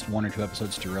me at least 1 or 2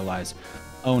 episodes to realize,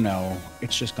 oh no,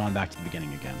 it's just gone back to the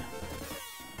beginning again.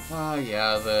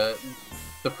 Yeah,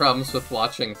 the problems with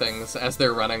watching things as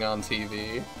they're running on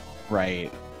TV.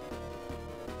 Right.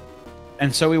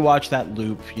 And so we watched that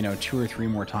loop, 2 or 3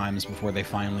 more times before they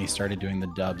finally started doing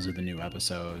the dubs of the new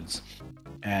episodes.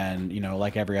 And,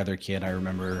 like every other kid, I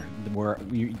remember where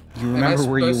you remember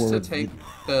where you were. Am I supposed to take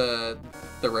the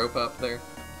rope up there?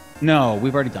 No,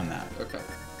 we've already done that. Okay.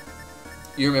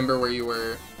 You remember where you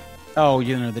were? Oh,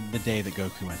 the day that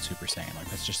Goku went Super Saiyan.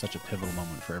 Like, that's just such a pivotal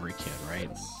moment for every kid, right?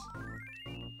 Yes.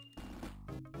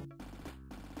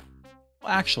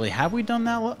 Well, actually, have we done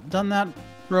that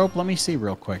rope? Let me see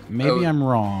real quick. Maybe I'm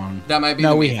wrong. That might be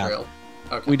no, the we Mithril.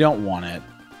 have. Okay. We don't want it.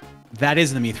 That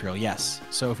is the Mithril, yes.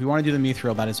 So if we want to do the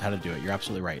Mithril, that is how to do it. You're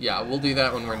absolutely right. Yeah, we'll do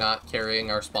that when we're not carrying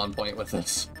our spawn point with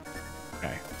us.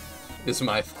 Okay. Is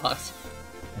my thought.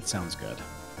 That sounds good.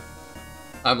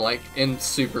 I'm like in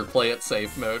super play it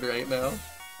safe mode right now.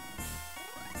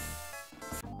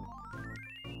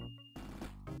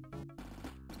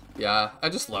 Yeah, I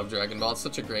just love Dragon Ball. It's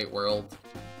such a great world.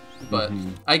 But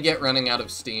I get running out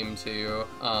of steam too.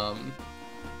 Alright,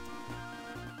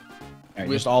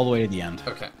 just all the way to the end.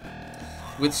 Okay.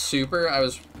 With Super, I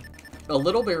was a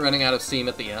little bit running out of steam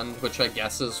at the end, which I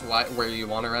guess is where you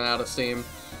want to run out of steam.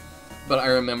 But I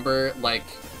remember, like,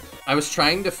 I was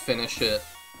trying to finish it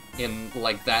in,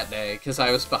 like, that day, because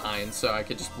I was behind, so I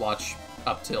could just watch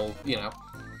up till,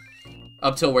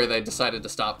 up till where they decided to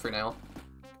stop for now.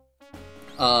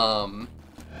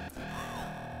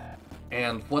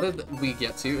 And what did we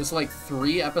get to? It was like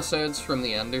 3 episodes from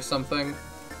the end or something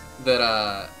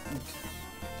that,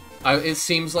 it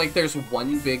seems like there's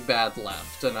one big bad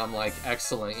left, and I'm like,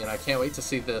 excellent, I can't wait to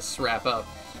see this wrap up.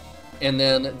 And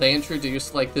then they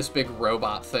introduced, like, this big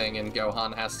robot thing, and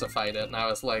Gohan has to fight it, and I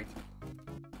was like,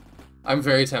 I'm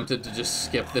very tempted to just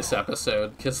skip this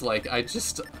episode, because, like,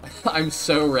 I'm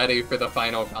so ready for the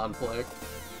final conflict.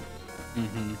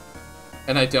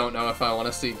 And I don't know if I want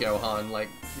to see Gohan, like,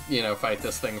 fight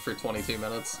this thing for 22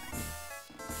 minutes.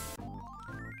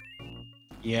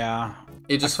 Yeah.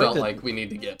 It just felt like we need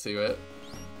to get to it.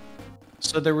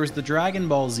 So there was the Dragon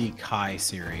Ball Z Kai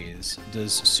series.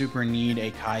 Does Super need a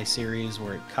Kai series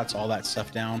where it cuts all that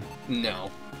stuff down?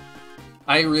 No.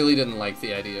 I really didn't like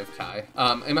the idea of Kai.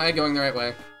 Am I going the right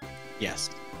way? Yes.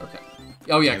 Okay.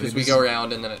 Oh yeah, because we go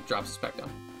around and then it drops us back down.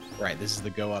 Right, this is the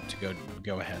go up to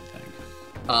go ahead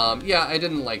thing. Yeah, I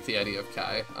didn't like the idea of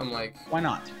Kai. I'm like... Why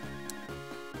not?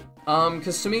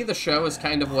 Because to me the show is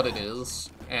kind of what it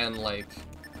is, and like...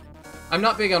 I'm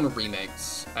not big on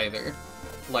remakes, either.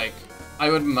 Like, I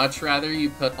would much rather you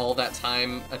put all that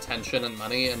time, attention, and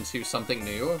money into something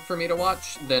new for me to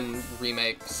watch than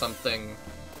remake something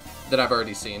that I've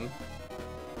already seen.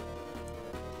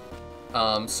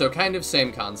 So kind of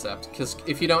same concept, because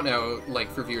if you don't know,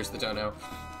 like, for viewers that don't know,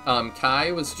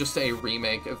 Kai was just a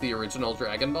remake of the original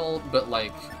Dragon Ball, but,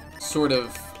 like, sort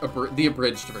of the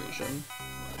abridged version.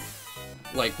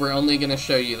 Like, we're only gonna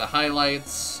show you the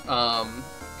highlights,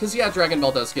 because, yeah, Dragon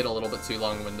Ball does get a little bit too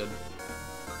long-winded.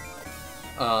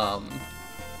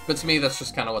 But to me, that's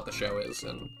just kind of what the show is,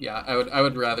 and, yeah, I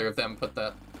would rather have them put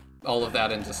all of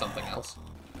that into something else.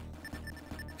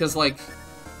 Because, like...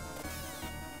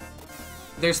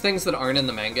 There's things that aren't in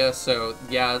the manga, so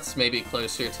yeah, it's maybe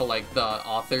closer to, like, the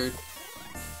author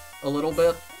a little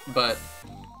bit, but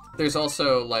there's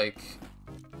also, like,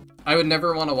 I would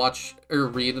never want to watch or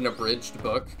read an abridged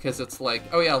book, because it's like,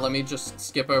 oh yeah, let me just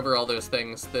skip over all those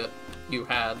things that you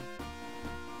had.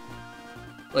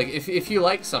 Like, if you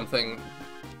like something,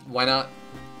 why not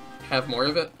have more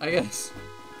of it, I guess?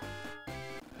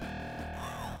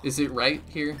 Is it right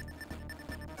here?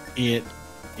 It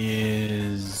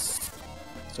is...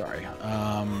 Sorry.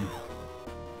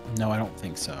 No, I don't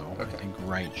think so. Okay. I think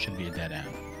right should be a dead end.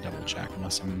 Double check,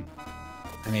 unless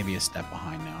I may be a step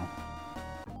behind now.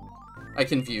 I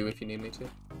can view if you need me to.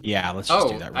 Yeah, let's just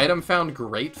do that. Right. Item found,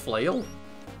 Great Flail?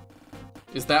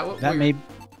 Is that what that may...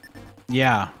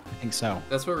 Yeah, I think so.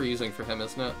 That's what we're using for him,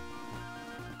 isn't it?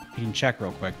 You can check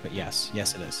real quick, but yes.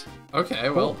 Yes, it is. Okay,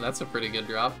 well, that's a pretty good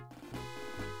drop.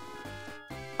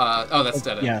 Oh, that's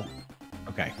dead end. Yeah.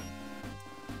 Okay.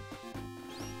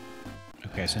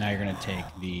 Okay, so now you're going to take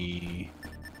the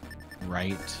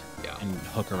right and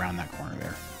hook around that corner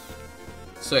there.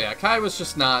 So yeah, Kai was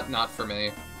just not for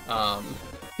me.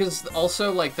 Because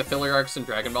also, like, the filler arcs in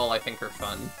Dragon Ball I think are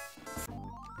fun.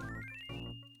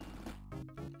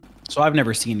 So I've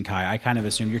never seen Kai. I kind of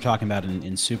assumed, you're talking about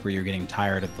in Super, you're getting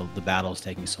tired of the battles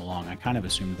taking so long. I kind of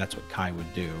assumed that's what Kai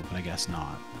would do, but I guess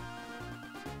not.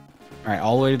 Alright,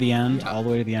 all the way to the end, all the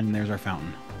way to the end, and there's our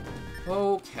fountain.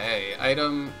 Okay,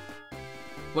 item...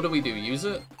 What do we do? Use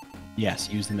it? Yes,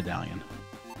 use the medallion.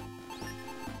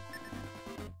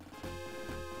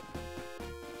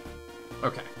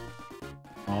 Okay.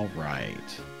 All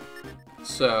right.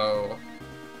 So,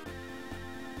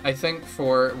 I think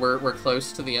we're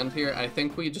close to the end here. I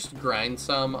think we just grind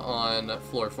some on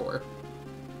floor 4.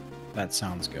 That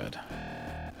sounds good.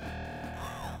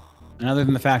 And other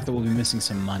than the fact that we'll be missing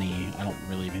some money, I don't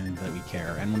really think that we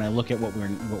care. And when I look at what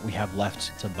we have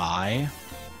left to buy,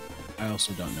 I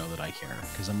also don't know that I care,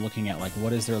 because I'm looking at, like,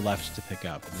 what is there left to pick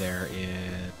up? There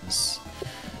is...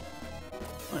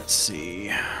 Let's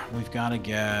see. We've got to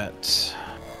get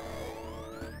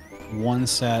one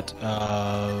set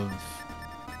of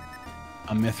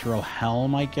a mithril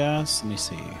helm, I guess. Let me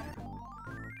see.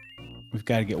 We've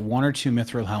got to get 1 or 2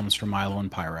 mithril helms for Milo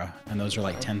and Pyra, and those are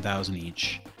like 10,000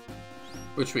 each.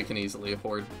 Which we can easily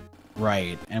afford.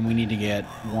 Right, and we need to get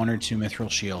 1 or 2 mithril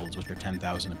shields, which are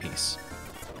 10,000 apiece.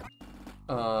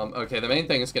 Okay, the main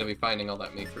thing is going to be finding all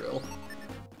that mithril.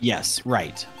 Yes,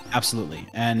 right. Absolutely.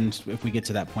 And if we get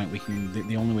to that point, we can...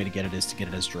 The only way to get it is to get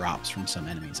it as drops from some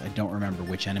enemies. I don't remember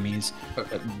which enemies.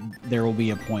 Okay. But there will be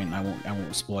a point, I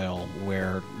won't spoil,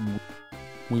 where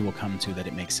we will come to that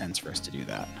it makes sense for us to do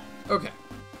that. Okay.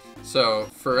 So,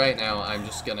 for right now, I'm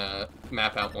just gonna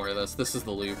map out more of this. This is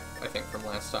the loop, I think, from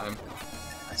last time.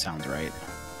 That sounds right.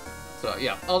 So,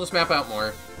 yeah, I'll just map out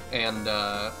more. And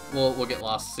we'll get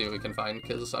lost to see what we can find,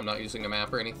 because I'm not using a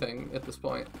map or anything at this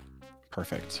point.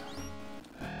 Perfect.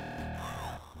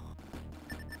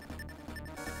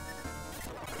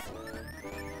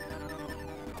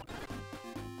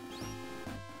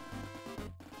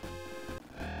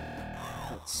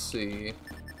 Let's see.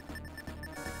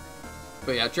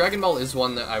 But yeah, Dragon Ball is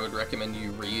one that I would recommend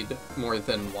you read more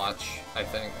than watch, I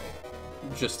think.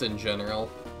 Just in general.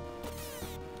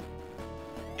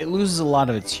 It loses a lot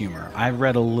of its humor. I've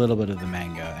read a little bit of the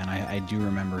manga, and I do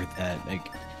remember that, like,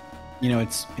 you know,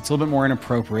 it's a little bit more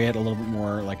inappropriate, a little bit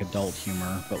more like adult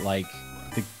humor, but like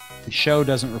the show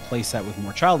doesn't replace that with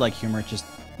more childlike humor. It just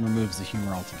removes the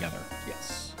humor altogether.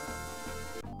 Yes.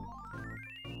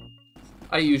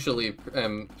 I usually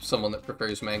am someone that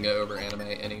prefers manga over anime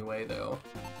anyway, though.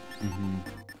 Mm-hmm.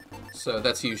 So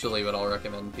that's usually what I'll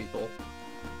recommend people.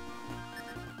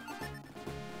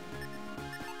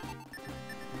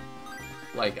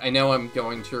 Like, I know I'm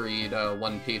going to read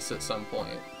One Piece at some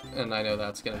point, and I know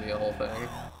that's going to be a whole thing.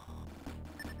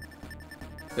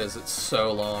 Because it's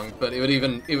so long, but it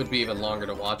would be even longer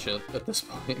to watch it at this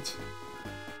point.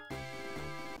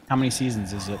 How many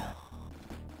seasons is it?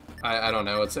 I don't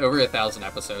know, it's over 1,000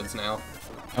 episodes now.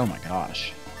 Oh my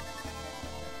gosh.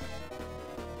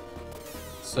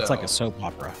 So, it's like a soap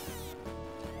opera.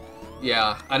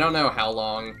 Yeah, I don't know how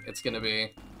long it's going to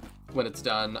be when it's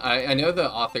done. I know the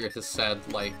author has said,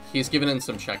 like, he's given in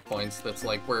some checkpoints that's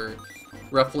like, we're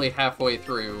roughly halfway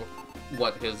through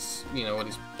what his, what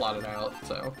he's plotted out,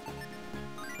 so.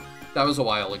 That was a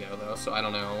while ago, though, so I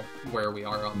don't know where we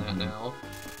are on that now.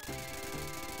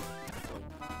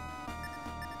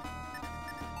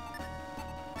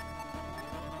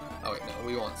 Oh wait, no,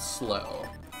 we want slow.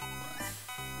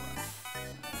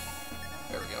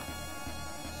 There we go.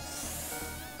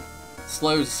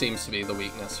 Slow seems to be the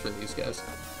weakness for these guys.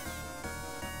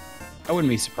 I wouldn't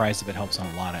be surprised if it helps on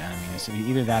a lot of enemies. I mean,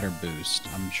 either that or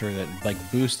boost. I'm sure that, like,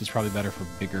 boost is probably better for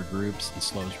bigger groups, and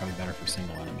slow is probably better for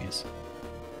single enemies.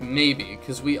 Maybe,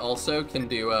 because we also can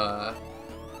do, I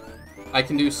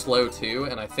can do slow too,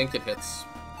 and I think it hits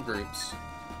groups.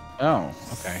 Oh,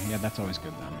 okay. Yeah, that's always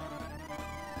good then.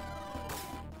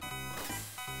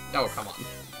 Oh, come on.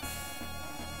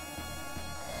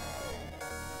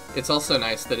 It's also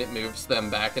nice that it moves them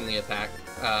back in the attack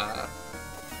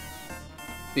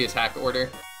order.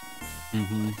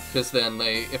 Mm-hmm. Because then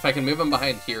if I can move them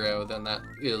behind hero, then that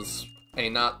is a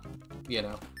not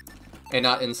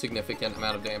insignificant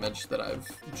amount of damage that I've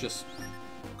just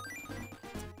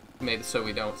made so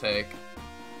we don't take.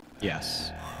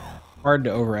 Yes. Hard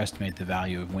to overestimate the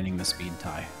value of winning the speed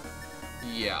tie.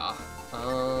 Yeah.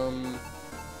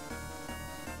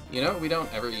 We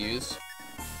don't ever use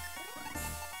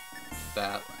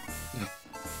that.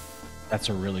 That's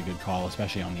a really good call,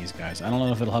 especially on these guys. I don't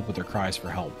know if it'll help with their cries for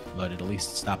help, but it'll at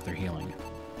least stop their healing.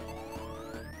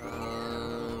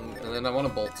 And then I want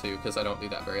to bolt too, because I don't do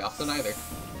that very often either.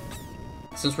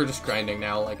 Since we're just grinding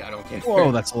now, like, I don't care.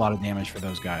 Whoa, that's a lot of damage for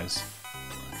those guys.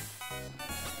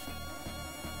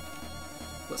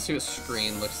 Let's see what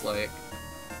screen looks like.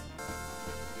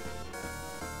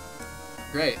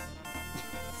 Great.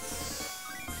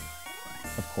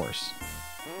 Of course.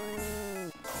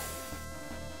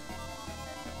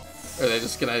 Are they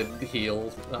just gonna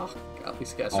heal? Oh god,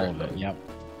 these guys are... All of it, yep.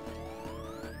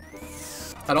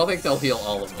 I don't think they'll heal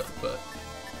all of it, but...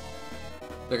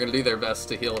 they're gonna do their best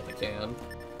to heal what they can.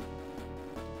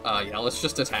 Yeah, let's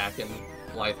just attack and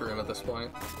fly through him at this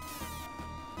point.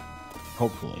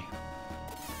 Hopefully.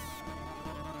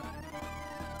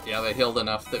 Yeah, they healed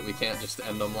enough that we can't just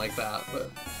end them like that,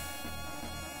 but...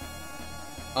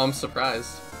 I'm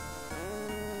surprised.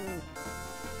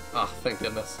 Ah, oh, thank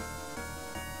goodness.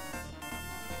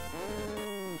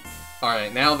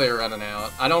 Alright, now they're running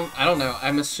out. I don't know.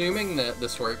 I'm assuming that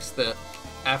this works, that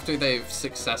after they've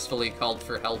successfully called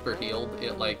for help or healed,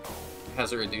 it, like,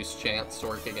 has a reduced chance to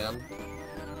work again.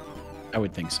 I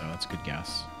would think so. That's a good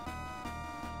guess.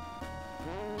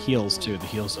 Heals, too. The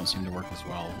heals don't seem to work as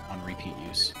well on repeat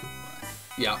use.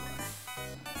 Yeah.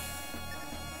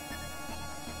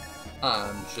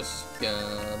 I'm just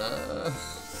gonna...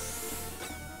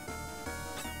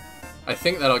 I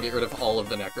think that'll get rid of all of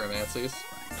the necromancies.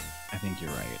 I think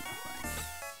you're right.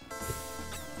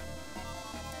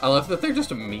 I love that they're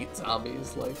just meat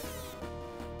zombies, like...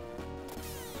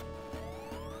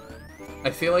 I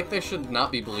feel like they should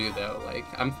not be blue, though. Like,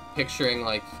 I'm picturing,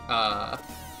 like,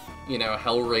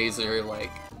 Hellraiser,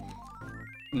 like,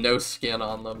 no skin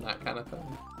on them, that kind of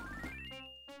thing.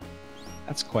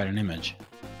 That's quite an image.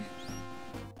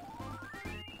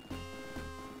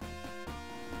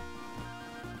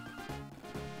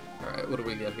 Alright, what do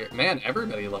we get here? Man,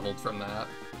 everybody leveled from that.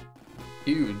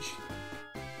 Huge.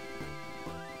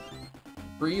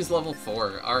 Breeze level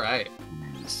 4, alright.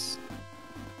 Nice.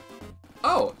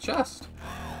 Oh, chest!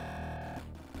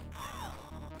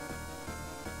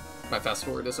 My fast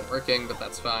forward isn't working, but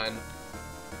that's fine.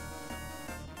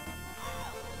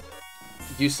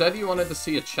 You said you wanted to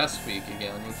see a chest beak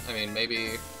again. I mean,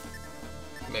 maybe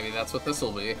that's what this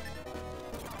will be.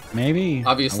 Maybe.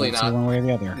 Obviously not one way or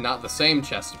the other. Not the same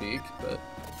chest beak, but...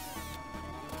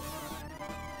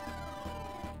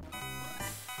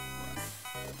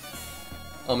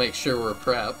 I'll make sure we're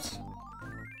prepped.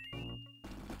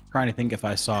 Trying to think if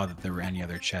I saw that there were any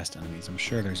other chest enemies. I'm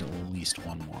sure there's at least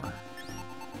one more.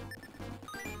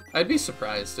 I'd be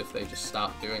surprised if they just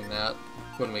stopped doing that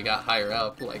when we got higher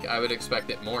up. Like, I would expect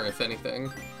it more, if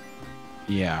anything.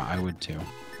 Yeah, I would too.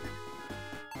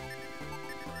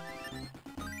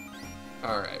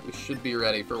 Alright, we should be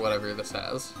ready for whatever this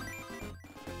has.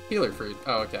 Healer fruit.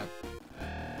 Oh, okay.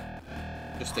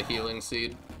 Just a healing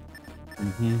seed.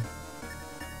 Mm-hmm.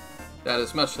 That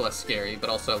is much less scary, but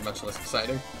also much less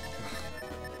exciting.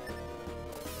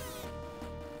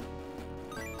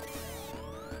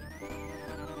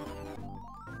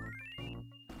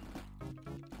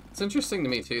 It's interesting to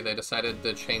me, too, they decided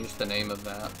to change the name of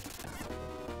that.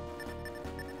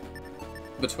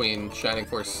 Between Shining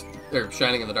Force, or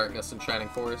Shining in the Darkness and Shining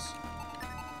Force.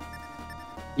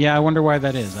 Yeah, I wonder why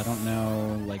that is. I don't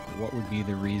know, like, what would be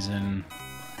the reason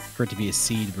for it to be a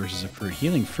seed versus a fruit.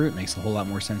 Healing fruit makes a whole lot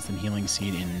more sense than healing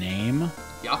seed in name.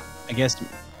 Yeah. I guess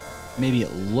maybe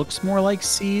it looks more like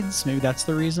seeds. Maybe that's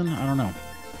the reason. I don't know.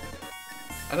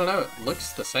 I don't know. It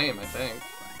looks the same, I think.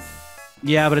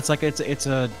 Yeah, but it's like it's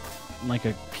a like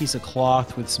a piece of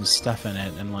cloth with some stuff in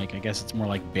it, and like I guess it's more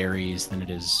like berries than it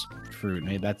is fruit.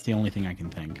 Maybe that's the only thing I can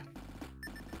think.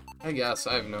 I guess.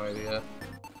 I have no idea.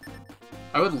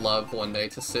 I would love one day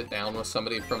to sit down with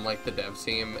somebody from, like, the dev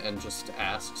team and just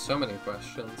ask so many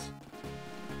questions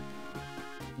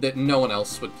that no one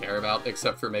else would care about,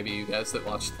 except for maybe you guys that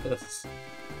watch this.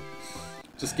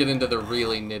 Just get into the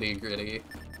really nitty-gritty.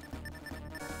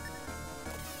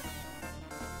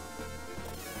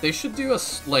 They should do a,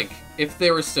 like, if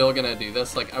they were still gonna do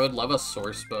this, like, I would love a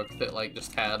source book that, like,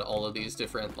 just had all of these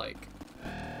different, like,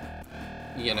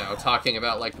 you know, talking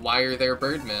about, like, why are there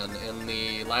birdmen in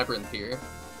the labyrinth here?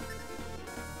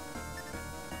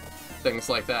 Things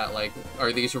like that. Like,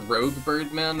 are these rogue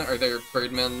birdmen? Are there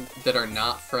birdmen that are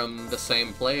not from the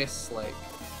same place? Like...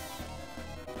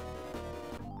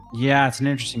 Yeah, it's an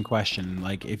interesting question.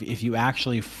 Like, if you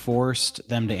actually forced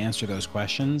them to answer those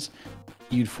questions,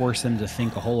 you'd force them to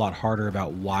think a whole lot harder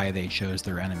about why they chose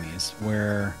their enemies.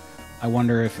 Where I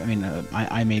wonder if, I mean,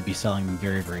 I may be selling them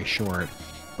very, very short,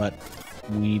 but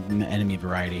we need an enemy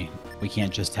variety. We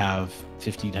can't just have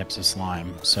 50 types of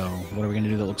slime. So what are we going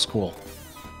to do that looks cool?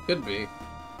 Could be.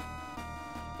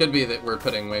 Could be that we're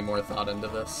putting way more thought into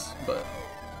this, but...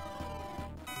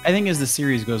 I think as the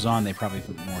series goes on, they probably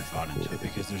put more thought into it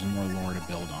because there's more lore to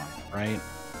build on, right?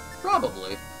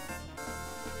 Probably.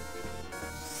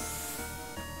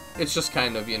 It's just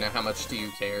kind of, you know, how much do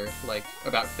you care, like,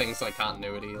 about things like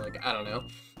continuity? Like, I don't know.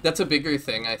 That's a bigger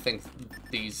thing, I think,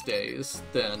 these days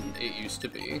than it used to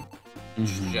be,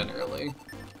 generally.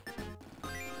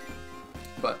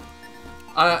 But,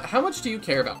 how much do you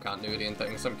care about continuity and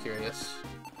things? I'm curious.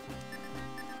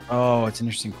 Oh, it's an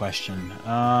interesting question.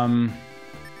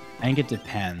 I think it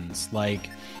depends. Like,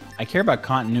 I care about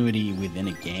continuity within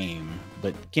a game,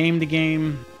 but game to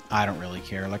game, I don't really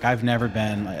care. Like, I've never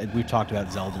been... We've talked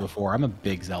about Zelda before. I'm a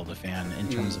big Zelda fan in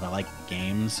terms of I like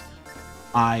games.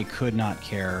 I could not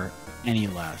care any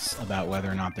less about whether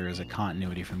or not there is a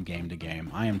continuity from game to game.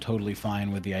 I am totally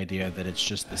fine with the idea that it's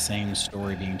just the same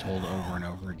story being told over and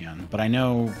over again. But I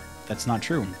know that's not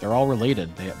true. They're all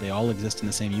related. They all exist in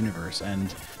the same universe,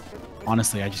 and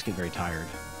honestly, I just get very tired.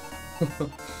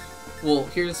 Well,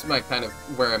 here's my kind of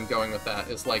where I'm going with that,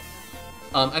 is like,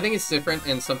 I think it's different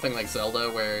in something like Zelda,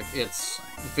 where it's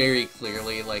very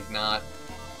clearly, like, not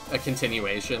a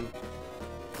continuation.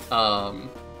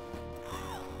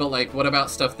 But, like, what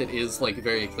about stuff that is, like,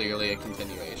 very clearly a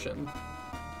continuation?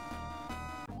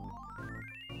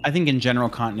 I think in general,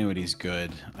 continuity is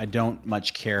good. I don't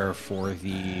much care for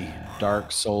the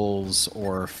Dark Souls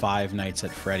or Five Nights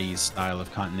at Freddy's style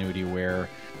of continuity where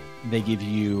they give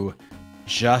you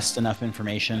just enough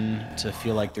information to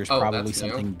feel like there's probably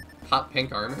something... New. Hot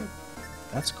pink armor?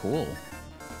 That's cool.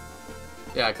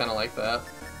 Yeah, I kind of like that.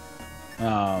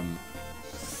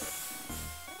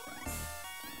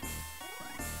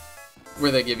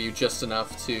 Where they give you just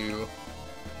enough to...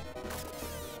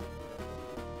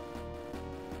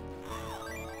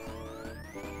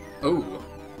 Oh.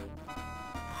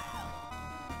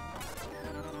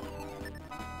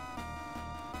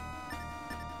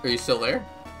 Are you still there?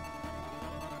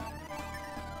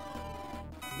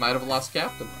 Might have lost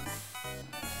Captain.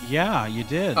 Yeah, you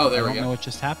did. Oh, there we go. I don't know what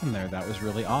just happened there. That was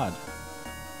really odd.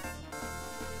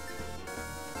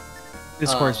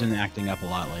 Discord's been acting up a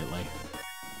lot lately.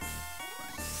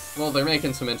 Well, they're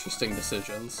making some interesting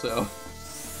decisions, so...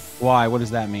 Why? What does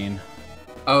that mean?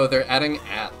 Oh, they're adding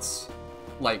ats,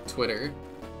 like Twitter.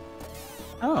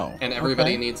 Oh, and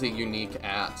everybody needs a unique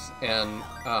at, and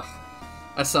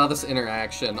I saw this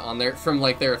interaction on their from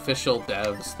like their official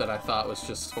devs that I thought was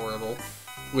just horrible,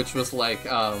 which was like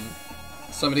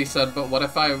somebody said, but what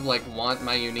if I like want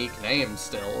my unique name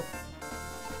still?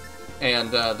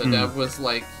 And the dev was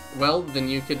like, well, then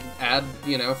you could add,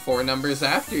 you know, 4 numbers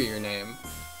after your name.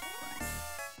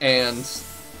 And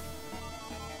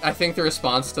I think the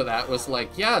response to that was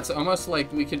like, yeah, it's almost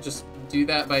like we could just do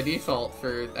that by default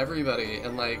for everybody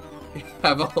and, like,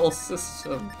 have a whole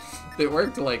system that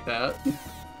worked like that.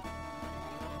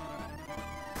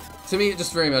 To me, it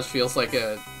just very much feels like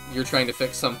you're trying to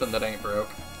fix something that ain't broke.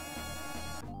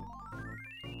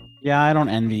 Yeah, I don't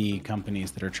envy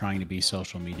companies that are trying to be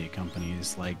social media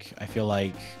companies. Like, I feel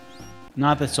like,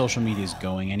 not that social media is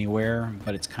going anywhere,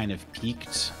 but it's kind of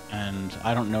peaked, and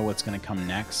I don't know what's going to come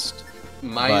next.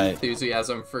 My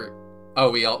enthusiasm for... Oh,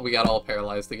 we got all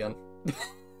paralyzed again.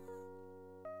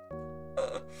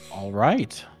 All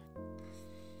right.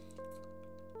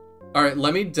 All right,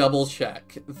 let me double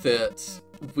check that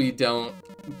we don't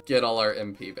get all our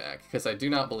MP back, because I do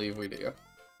not believe we do.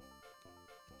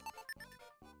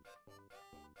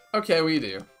 Okay, we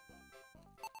do.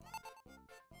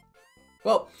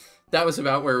 Well, that was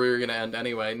about where we were going to end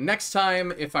anyway. Next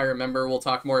time, if I remember, we'll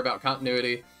talk more about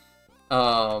continuity.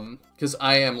 Because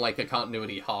I am like a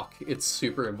continuity hawk. It's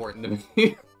super important to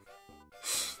me.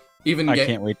 Even I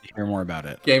can't wait to hear more about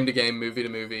it. Game to game, movie to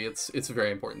movie, it's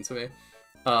very important to me.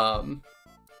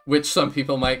 Which some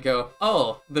people might go,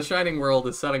 oh, The Shining World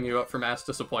is setting you up for mass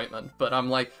disappointment. But I'm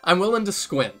like, I'm willing to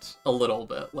squint a little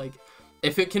bit. Like,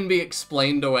 if it can be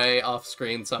explained away off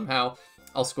screen somehow,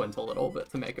 I'll squint a little bit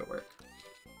to make it work.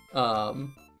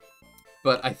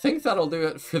 But I think that'll do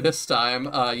it for this time.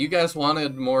 You guys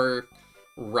wanted more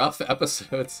rough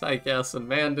episodes, I guess, and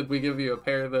man, did we give you a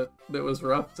pair that was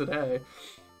rough today.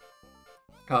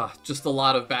 Just a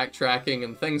lot of backtracking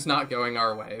and things not going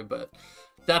our way, but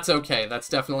that's okay. That's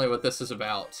definitely what this is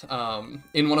about.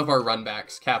 In one of our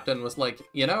runbacks, Captain was like,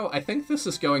 you know, I think this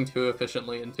is going too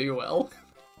efficiently and too well.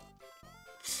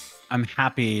 I'm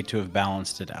happy to have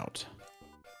balanced it out.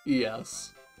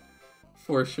 Yes,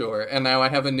 for sure. And now I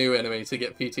have a new enemy to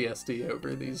get PTSD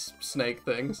over these snake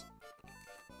things.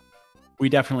 We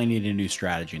definitely need a new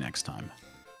strategy next time.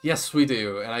 Yes, we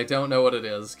do, and I don't know what it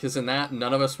is, because in that,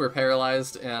 none of us were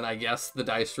paralyzed, and I guess the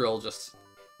dice roll just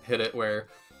hit it where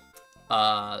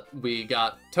we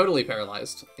got totally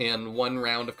paralyzed in one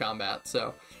round of combat,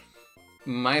 so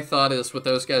my thought is, with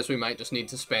those guys, we might just need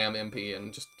to spam MP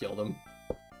and just kill them.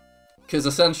 Because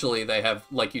essentially, they have,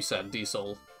 like you said,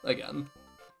 diesel again.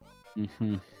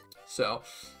 Mm-hmm. So,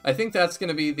 I think that's going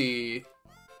to be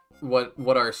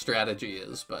what our strategy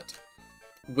is, but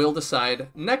we'll decide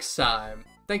next time.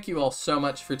 Thank you all so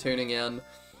much for tuning in.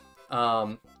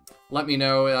 Let me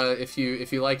know if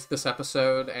you liked this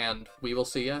episode, and we will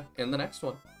see you in the next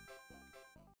one.